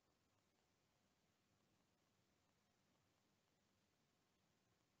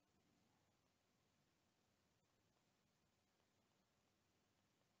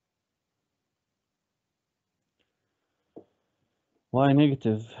 Why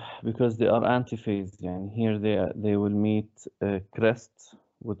negative? Because they are antiphase. And here they will meet crest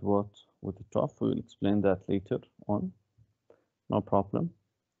with what? With the trough. We will explain that later on. No problem.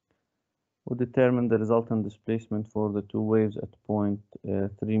 We'll determine the resultant displacement for the two waves at point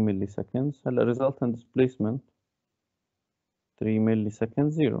 3 milliseconds. The resultant displacement 3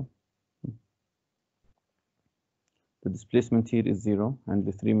 milliseconds 0. The displacement here is 0 and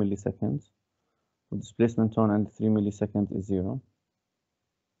the 3 milliseconds. The displacement on and 3 milliseconds is 0.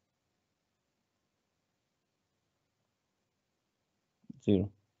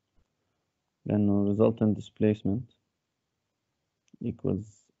 Then resultant displacement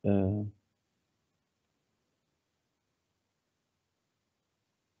equals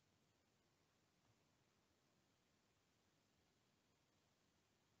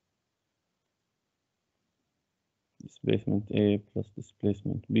displacement A plus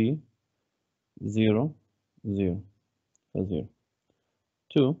displacement B, 0, 0, 0.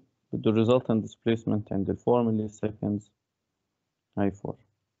 2, with the resultant displacement and the 4 milliseconds, I4.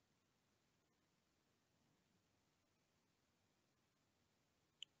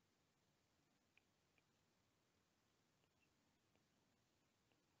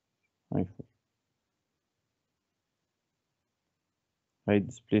 هاي 4. هاي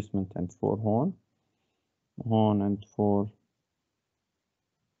displacement عند 4 هون عند 4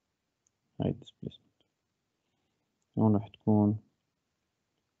 هاي displacement. هون راح تكون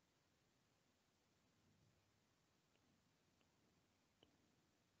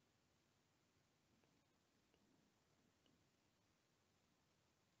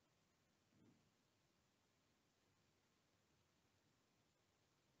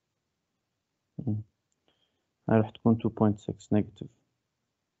هاي راح تكون 2.6 نيجاتيف.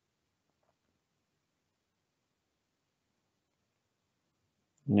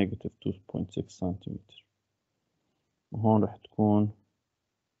 نيجاتيف 2.6 سنتيمتر. وهون راح تكون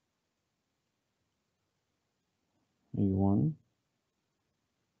A1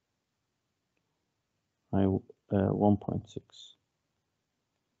 هاي 1.6.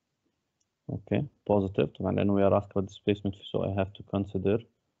 okay positive طبعا لأنه we are asked about displacement so I have to consider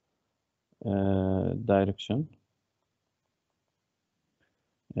direction.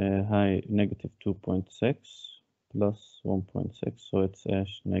 هاي negative 2.6 plus 1.6 so it's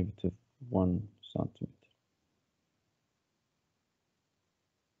negative 1 centimeter.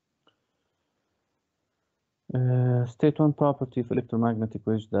 State one property of electromagnetic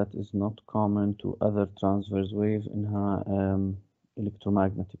waves that is not common to other transverse waves إنها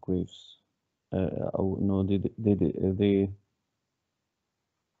electromagnetic waves أو no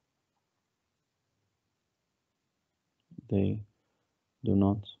they do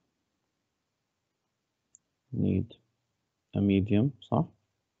not need a medium صح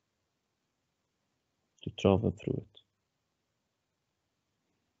to travel through it.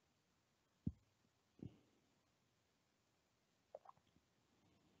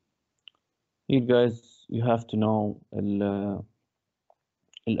 Here guys you have to know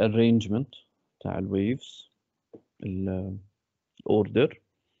الarrangement تاع الwaves order.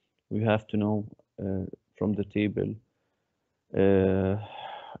 We have to know from the table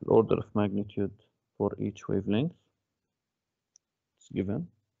order of magnitude for each wavelength. It's given.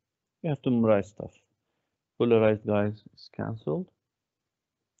 You have to memorize stuff. Polarized guys is cancelled.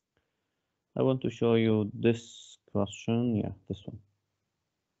 I want to show you this question. Yeah, this one.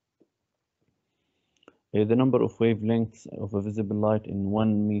 The number of wavelengths of a visible light in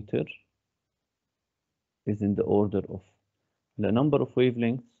 1 meter is in the order of the number of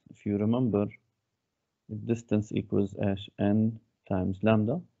wavelengths. If you remember, the distance equals n times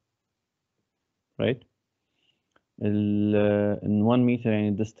lambda, right? In 1 meter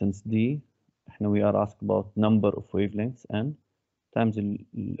يعني distance d. احنا we are asked about number of wavelengths n times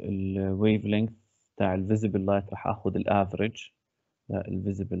ال wavelength تاع ال visible light راح اخذ ال average ال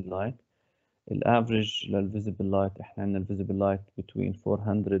visible light. ال average لل visible light احنا عندنا ال visible light between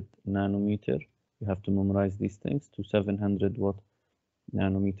 400 nanometer. You have to memorize these things to 700 watt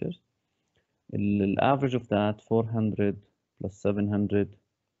nanometers. ال average of that 400 plus 700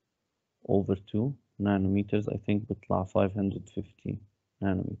 over 2 nanometers I think بيطلع 550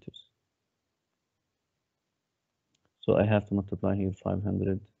 nanometers. So I have to multiply here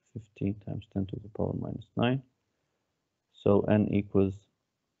 550 times 10 to the power minus 9. So n equals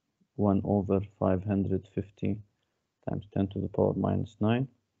 1 over 550 times 10 to the power minus 9.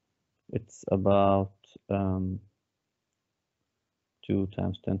 It's about 2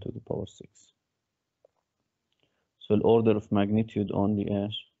 times 10 to the power 6. So the order of magnitude only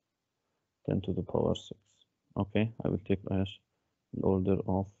is 10 to the power 6. Okay, I will take the order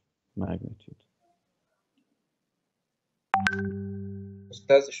of magnitude.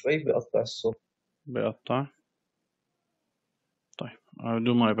 أستاذ شوي بيقطع الصوت. بيقطع. طيب I'll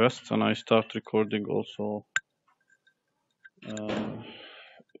do my best and I start recording also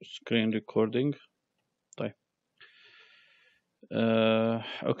screen recording. طيب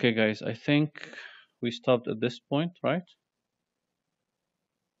okay guys I think we stopped at this point, right?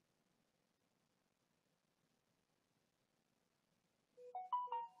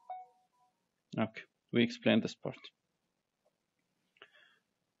 Okay, we explained this part.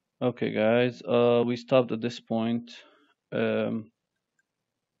 Okay guys, we stopped at this point.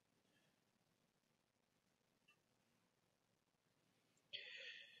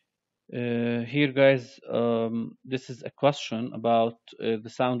 Here guys, this is a question about the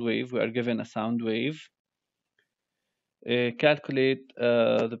sound wave. We are given a sound wave. Calculate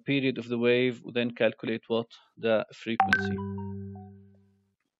the period of the wave, then calculate what? The frequency.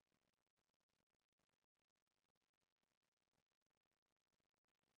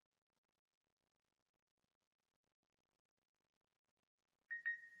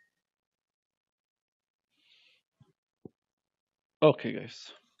 Okay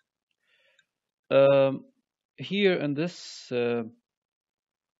guys. Here in this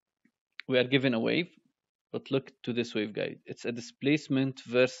we are given a wave, but look to this wave, guys. It's a displacement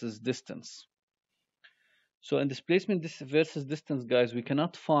versus distance. So in displacement versus distance, guys, we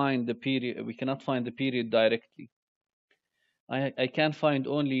cannot find the period. We cannot find the period directly. I can find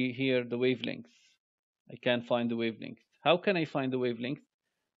only here the wavelength. I can find the wavelength. How can I find the wavelength?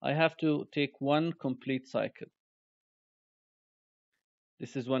 I have to take one complete cycle.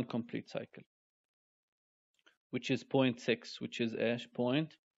 This is one complete cycle, which is 0.6, which is 0.6.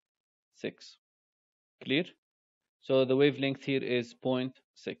 Clear? So the wavelength here is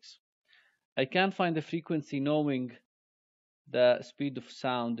 0.6. I can find the frequency knowing the speed of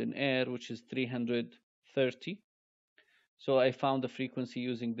sound in air, which is 330. So I found the frequency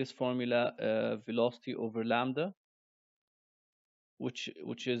using this formula, velocity over lambda, which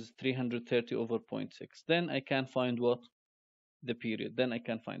is 330 over 0.6. Then I can find what? The period. Then I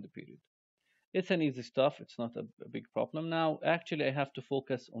can find the period. It's an easy stuff. It's not a big problem. Now, actually, I have to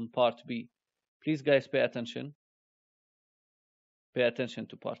focus on part B. Please, guys, pay attention. Pay attention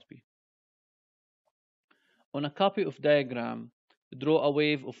to part B. On a copy of diagram, draw a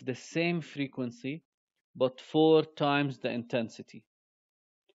wave of the same frequency, but 4 times the intensity.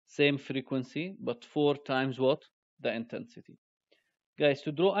 Same frequency, but 4 times what? The intensity. Guys,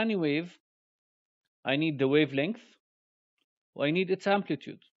 to draw any wave, I need the wavelength, or I need its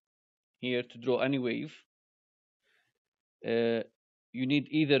amplitude. Here, to draw any wave, you need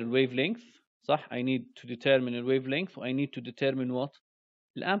either wavelength, صح? I need to determine a wavelength, or I need to determine what?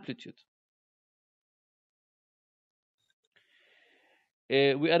 The amplitude.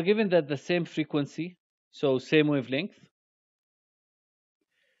 We are given that the same frequency, so same wavelength.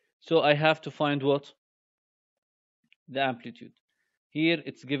 So I have to find what? The amplitude. Here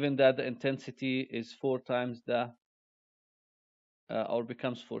it's given that the intensity is 4 times the, or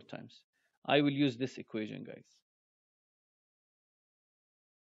becomes 4 times. I will use this equation, guys.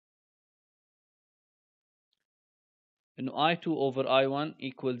 And I2 over I1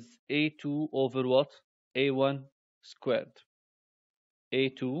 equals A2 over what? A1 squared.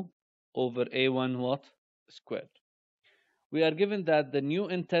 A2 over A1 what? Squared. We are given that the new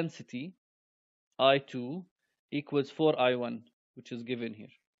intensity, I2, equals 4I1, which is given here.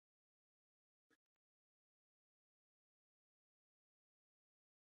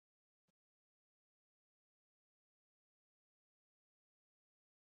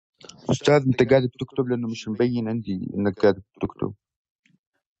 أستاذ أنت قاعد بتكتب لأنه مش مبين عندي إنك قاعد بتكتب.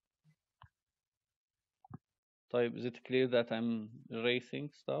 طيب, is it clear that I'm erasing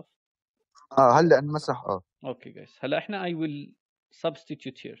stuff? هلا انمسح. Okay, guys. هلا احنا I will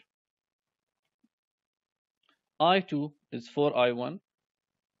substitute here. I2 is 4I1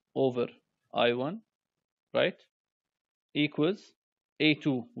 over I1, right? Equals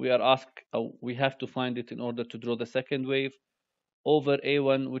A2. We are asked, we have to find it in order to draw the second wave, over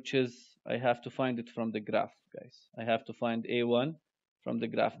A1, which is, I have to find it from the graph, guys. I have to find A1 from the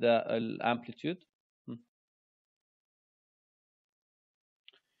graph, the amplitude.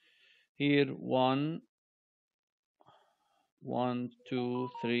 Here, 1, 2,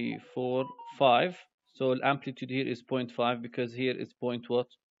 3, 4, 5. So the amplitude here is 0.5 because here is point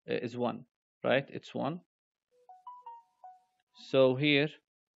what? Is 1, right? It's 1. So here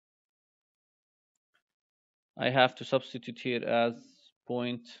I have to substitute here as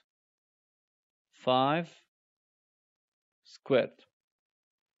 0.5 squared.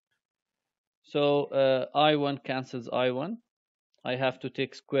 So I1 cancels I1. I have to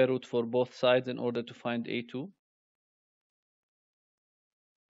take square root for both sides in order to find A2.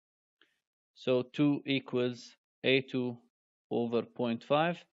 So 2 equals A2 over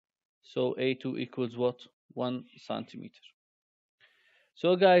 0.5. So A2 equals what? 1 centimeter.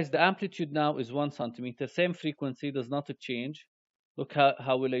 So guys, the amplitude now is 1 centimeter. Same frequency, does not change. Look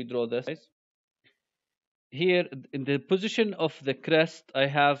how will I draw this? Here, in the position of the crest, I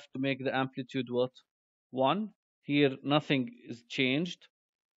have to make the amplitude what? 1. Here, nothing is changed.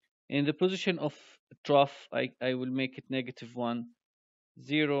 In the position of trough, I will make it -1,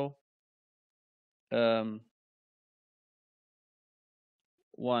 0,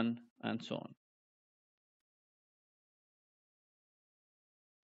 1, and so on.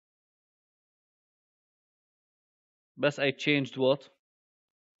 But I changed what?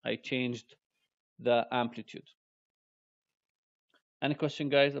 I changed the amplitude. Any question,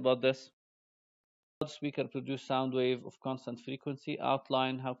 guys, about this? Loudspeaker produce sound wave of constant frequency.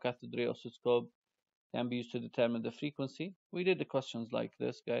 Outline how cathode ray oscilloscope can be used to determine the frequency. We did the questions like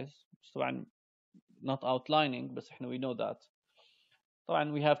this, guys. طبعا not outlining, بس احنا we know that.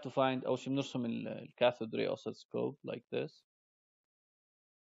 طبعا we have to find أول شيء بنرسم الكاثود ray oscilloscope like this.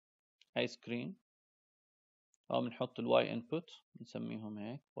 High screen. أو بنحط الواي انبوت نسميهم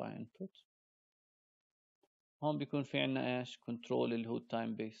هيك واي انبوت. هون بيكون في عنا ايش كنترول اللي هو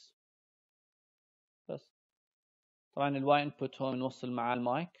التايم بيس. بس طبعا الواي انبوت هون بنوصل مع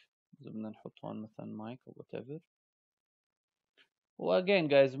المايك، إذا بدنا نحط هون مثلا مايك أو whatever. واجين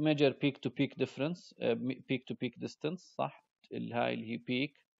جايز measure peak to peak difference peak to peak distance صح، هاي اللي هي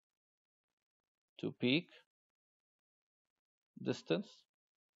peak to peak distance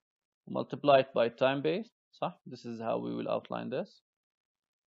multiply it by time base صح. This is how we will outline this.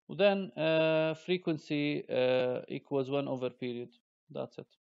 Then frequency equals 1 over period. That's it.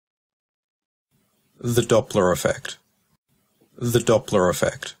 The Doppler effect. The Doppler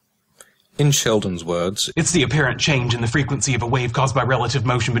effect. In Sheldon's words, it's the apparent change in the frequency of a wave caused by relative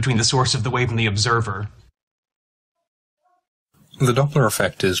motion between the source of the wave and the observer. The Doppler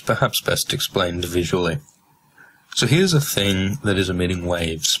effect is perhaps best explained visually. So here's a thing that is emitting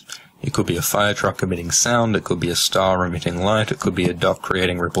waves. It could be a fire truck emitting sound, it could be a star emitting light, it could be a duck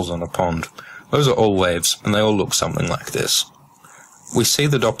creating ripples on a pond. Those are all waves, and they all look something like this. We see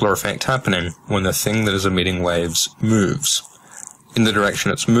the Doppler effect happening when the thing that is emitting waves moves. In the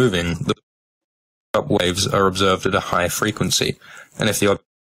direction it's moving, the waves are observed at a high frequency, and if the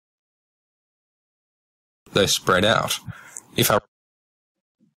they spread out. If our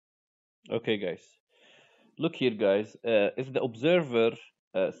Okay, guys. Look here, guys. If the observer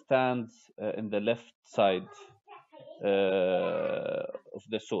stands in the left side of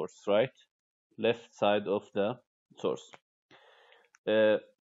the source, right? Left side of the source.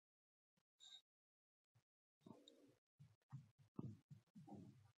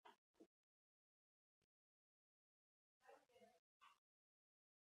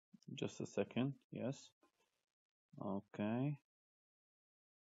 Just a second. Yes. Okay.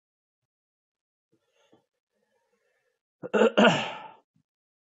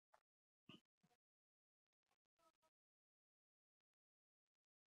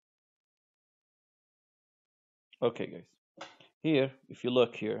 Okay, guys. Here, if you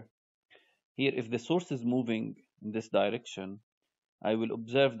look here, if the source is moving in this direction, I will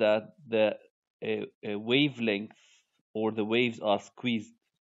observe that the wavelength or the waves are squeezed,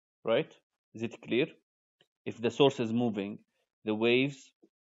 right? Is it clear? If the source is moving, the waves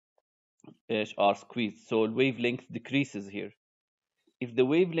are squeezed, so wavelength decreases here. If the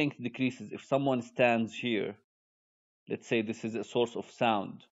wavelength decreases, if someone stands here, let's say this is a source of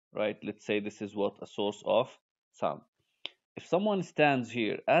sound, right? Let's say this is what a source of sound. If someone stands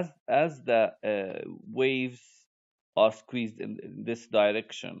here, as the waves are squeezed in this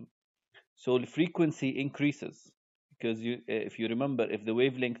direction, so the frequency increases, because if you remember, if the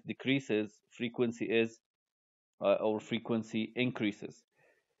wavelength decreases, frequency is or frequency increases.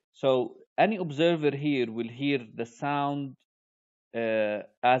 So any observer here will hear the sound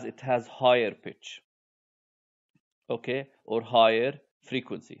as it has higher pitch, okay, or higher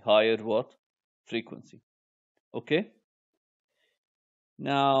frequency. Higher what? Frequency. Okay.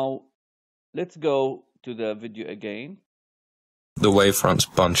 Now let's go to the video again. The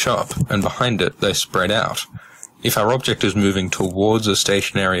wavefronts bunch up, and behind it they spread out. If our object is moving towards a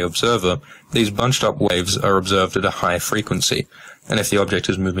stationary observer, these bunched up waves are observed at a high frequency, and if the object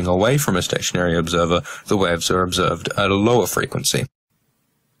is moving away from a stationary observer, the waves are observed at a lower frequency.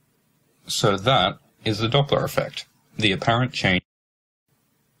 So that is the Doppler effect, the apparent change.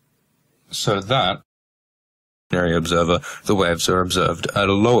 So that stationary observer, the waves are observed at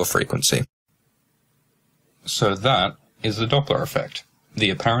a lower frequency. So that is the Doppler effect,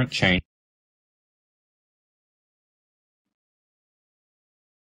 the apparent change.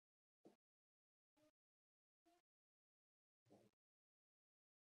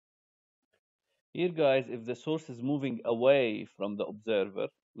 Here, guys, if the source is moving away from the observer,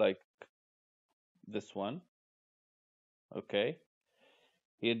 like this one, okay,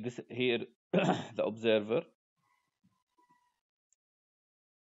 here the observer,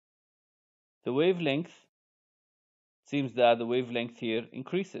 the wavelength, seems that the wavelength here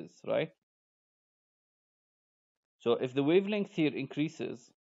increases, right? So if the wavelength here increases,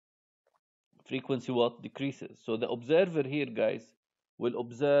 frequency what? Decreases. So the observer here, guys, will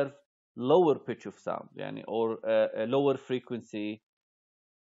observe lower pitch of sound, yani, or a lower frequency.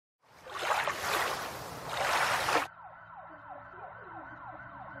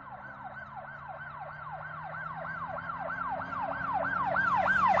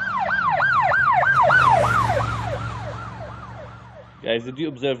 Guys, did you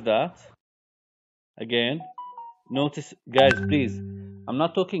observe that? Again, notice, guys, please, I'm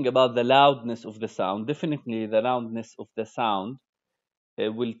not talking about the loudness of the sound. Definitely the loudness of the sound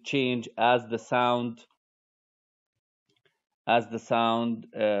will change as the sound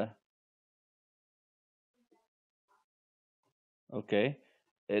Okay,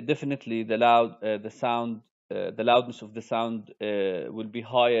 definitely the loudness of the sound will be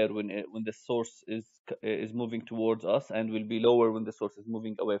higher when the source is moving towards us, and will be lower when the source is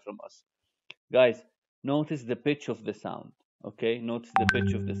moving away from us. Guys, notice the pitch of the sound. Okay, notice the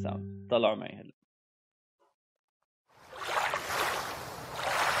pitch of the sound. طلعوا معي هلا.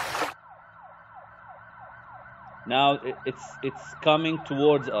 Now it's coming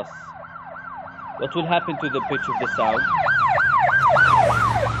towards us. What will happen to the pitch of the sound?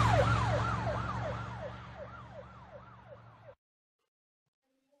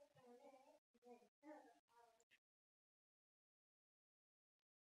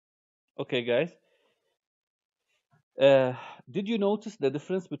 Okay, guys. Did you notice the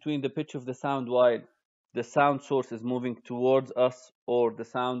difference between the pitch of the sound while the sound source is moving towards us, or the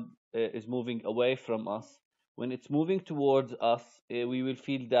sound is moving away from us? When it's moving towards us, we will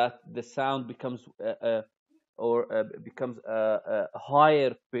feel that the sound becomes becomes a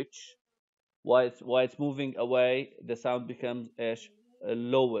higher pitch. While it's moving away, the sound becomes a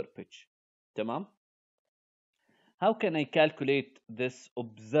lower pitch. تمام? How can I calculate this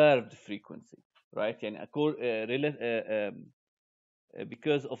observed frequency? Right? يعني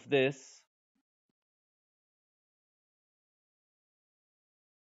because of this,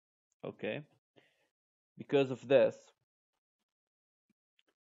 okay, because of this,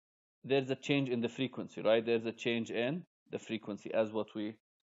 there's a change in the frequency, right? There's a change in the frequency as what we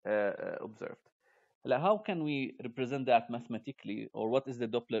observed. How can we represent that mathematically, or what is the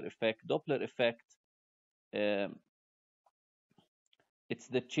Doppler effect? Doppler effect, it's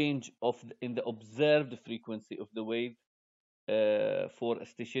the change in the observed frequency of the wave for a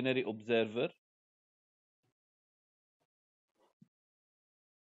stationary observer,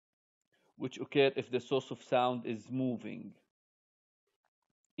 which occur if the source of sound is moving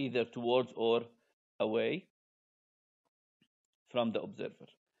either towards or away from the observer.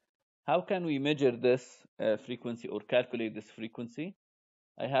 How can we measure this frequency or calculate this frequency?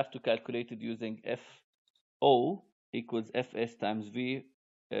 I have to calculate it using FO equals Fs times V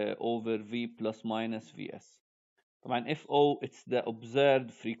over V plus minus Vs. طبعا FO, it's the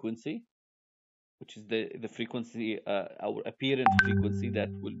observed frequency, which is the frequency, our apparent frequency that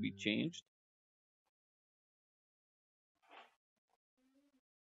will be changed.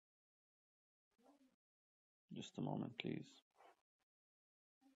 Just a moment, please.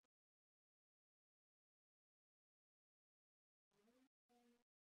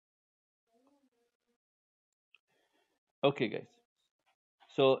 Okay, guys.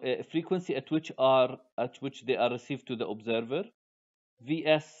 So frequency at which they are received to the observer.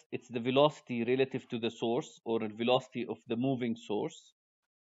 Vs, it's the velocity relative to the source, or the velocity of the moving source.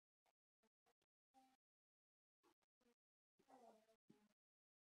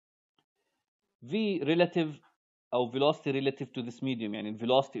 V relative, or velocity relative to this medium, يعني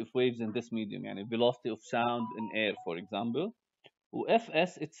velocity of waves in this medium, يعني velocity of sound in air, for example.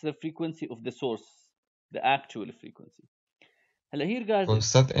 Fs, it's the frequency of the source, the actual frequency. هلا here guys,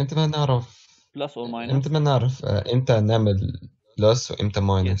 أستاذ أنت ما نعرف plus or minus. أنت ما نعرف إمتى نعمل بلس وإمتى Yes,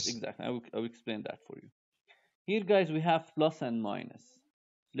 ماينس. exactly. I will explain that for you. Here guys, we have plus and minus.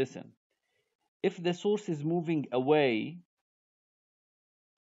 Listen, if the source is moving away,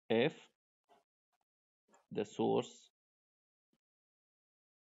 if the source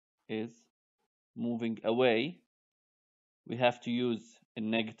is moving away, we have to use a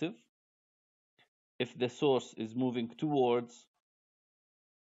negative. If the source is moving towards,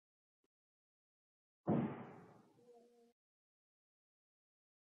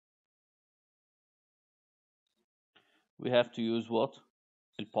 we have to use what?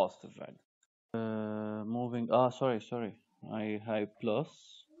 A positive value. Moving, sorry. High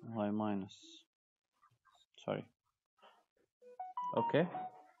plus, high minus. Sorry. Okay.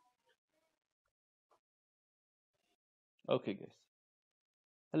 Okay, guys.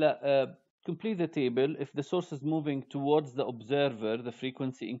 Complete the table. If the source is moving towards the observer, the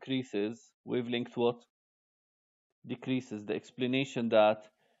frequency increases. Wavelength what? Decreases. The explanation that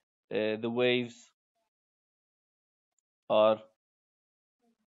the waves are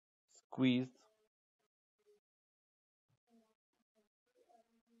squeezed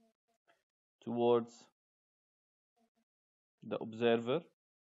towards the observer.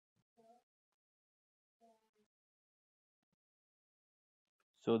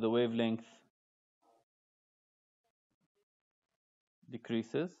 So the wavelength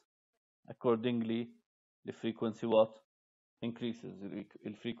decreases. Accordingly, the frequency what? Increases. The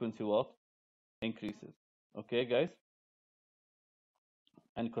frequency what? Increases. Okay, guys?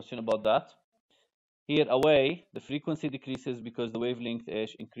 Any question about that? Here away, the frequency decreases because the wavelength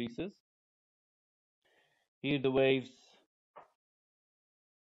increases. Here the waves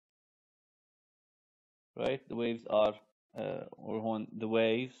right? The waves are or when the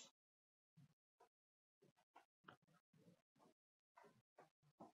waves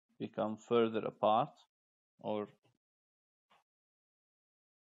become further apart or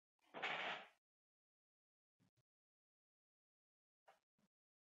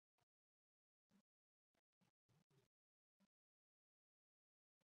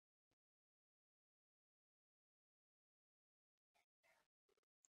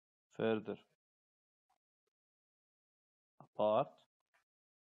further apart,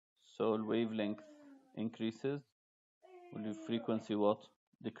 so wavelength increases, the frequency what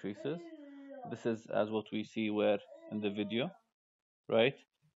decreases. This is as what we see where in the video, right?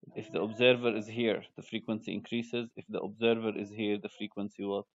 If the observer is here, the frequency increases. If the observer is here, the frequency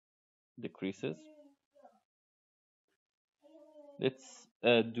what decreases. Let's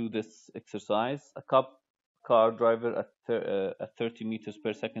do this exercise. A cop car driver at 30 meters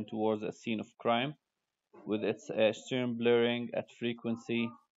per second towards a scene of crime with its steering blurring at frequency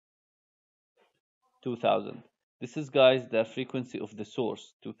 2000. This is, guys, the frequency of the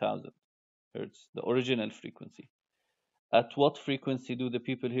source, 2000 hertz, the original frequency. At what frequency do the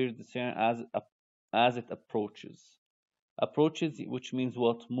people hear the siren as it approaches? Approaches, which means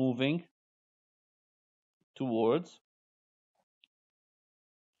what? Moving towards.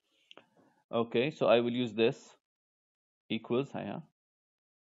 Okay, so I will use this equals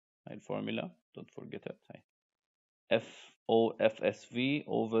formula, don't forget it. FOFSV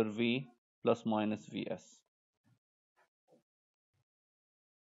over V plus minus VS.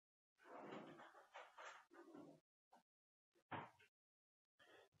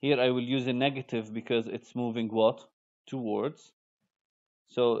 Here I will use a negative because it's moving what? Towards.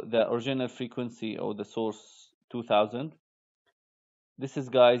 So the original frequency or the source 2000. This is,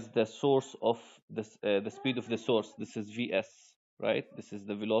 guys, the source of this, the speed of the source. This is Vs, right? This is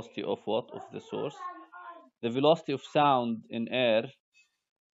the velocity of what? Of the source. The velocity of sound in air,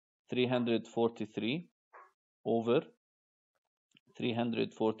 343 over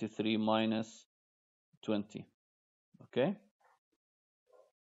 343 minus 20. Okay.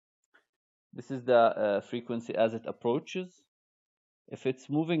 This is the frequency as it approaches. If it's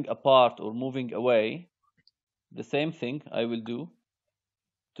moving apart or moving away, the same thing I will do.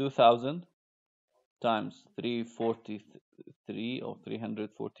 2000 times 343 or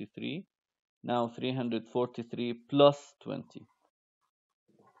 343. Now 343 plus 20.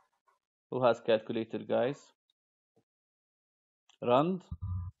 Who has calculator, guys? Rand?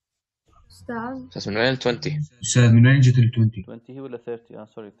 أستاذ من وين 20؟ أستاذ من وين جت ال 20؟ 20 ولا 30؟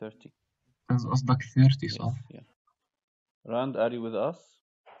 sorry 30. قصدك 30 صح؟ Yes, yeah. Rand, are you with us؟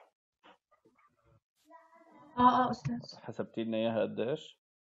 أستاذ. حسبتي لنا إياها قديش؟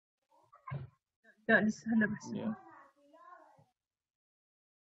 لا لسه هلا بحسبها.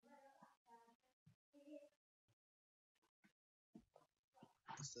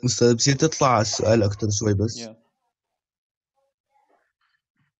 أستاذ بصير تطلع على السؤال أكتر شوي بس.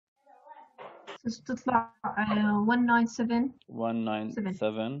 تطلع 197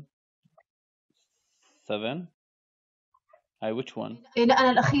 197 7. which one? لا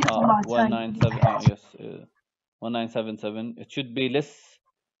أنا الأخير طلعت 197 yes 1977. It should be less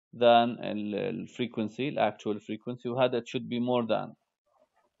than the frequency, the actual frequency, وهذا it should be more than.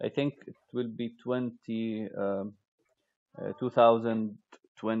 I think it will be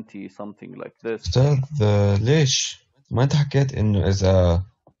 2020 something like this. أستاذ ليش ما أنت حكيت إنه إذا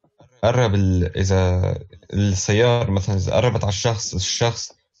إذا السيارة مثلا إذا قربت على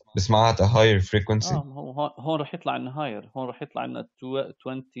الشخص بسمعها at a higher frequency. هون راح يطلع لنا higher، هون راح يطلع لنا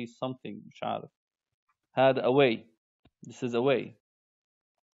 20 something مش عارف. هذا away. This is away.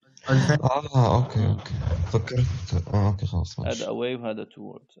 اوكي فكرت اوكي خلاص هذا away وهذا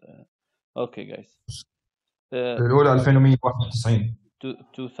towards. اوكي جايز. الأولى 2191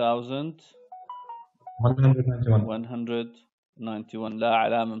 191 لا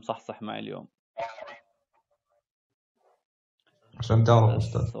علامة مصحصح معي اليوم عشان تعرف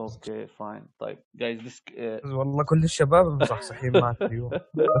أستاذ. اوكي فاين. طيب جايز والله كل الشباب مصحصحين معك اليوم.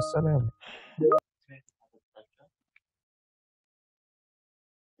 السلام.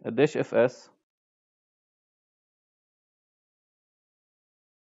 قديش FS؟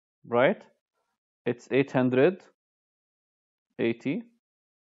 right? It's 880,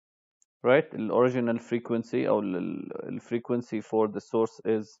 right? The original frequency or the frequency for the source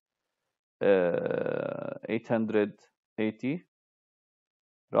is 880.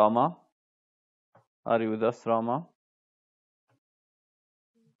 Rama, are you with us, Rama?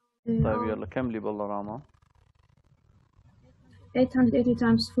 طيب يلا كملي بالله رامة. 880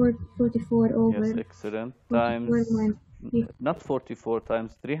 times 44 over. Yes, excellent. Times not 44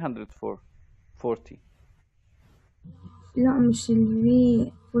 times 340. لا مش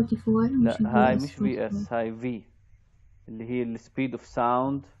ال V44 مش ال لا هاي VS مش في 44 اس، هاي في اللي هي ال speed of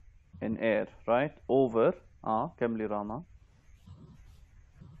sound in air right over كملي راما.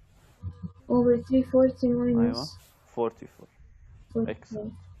 over 340 ايوه minus 44. 44.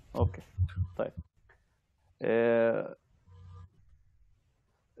 excellent. اوكي طيب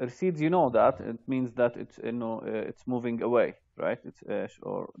recedes, you know that it means that it's it's moving away, right? It's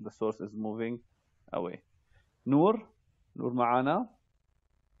or the source is moving away. نور معانا؟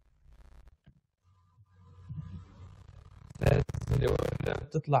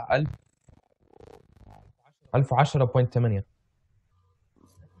 تطلع 1010.8.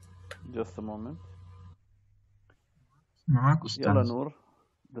 just a moment. معاك أستاذ. يلا نور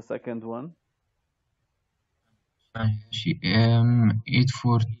the second one. ماشي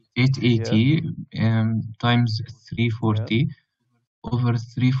 880 times 340 over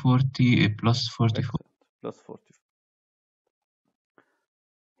 340 plus 44. Excellent. Plus 44.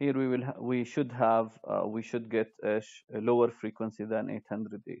 Here we should get a lower frequency than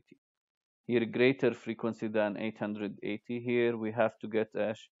 880. Here greater frequency than 880. Here we have to get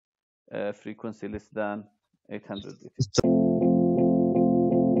a frequency less than 880.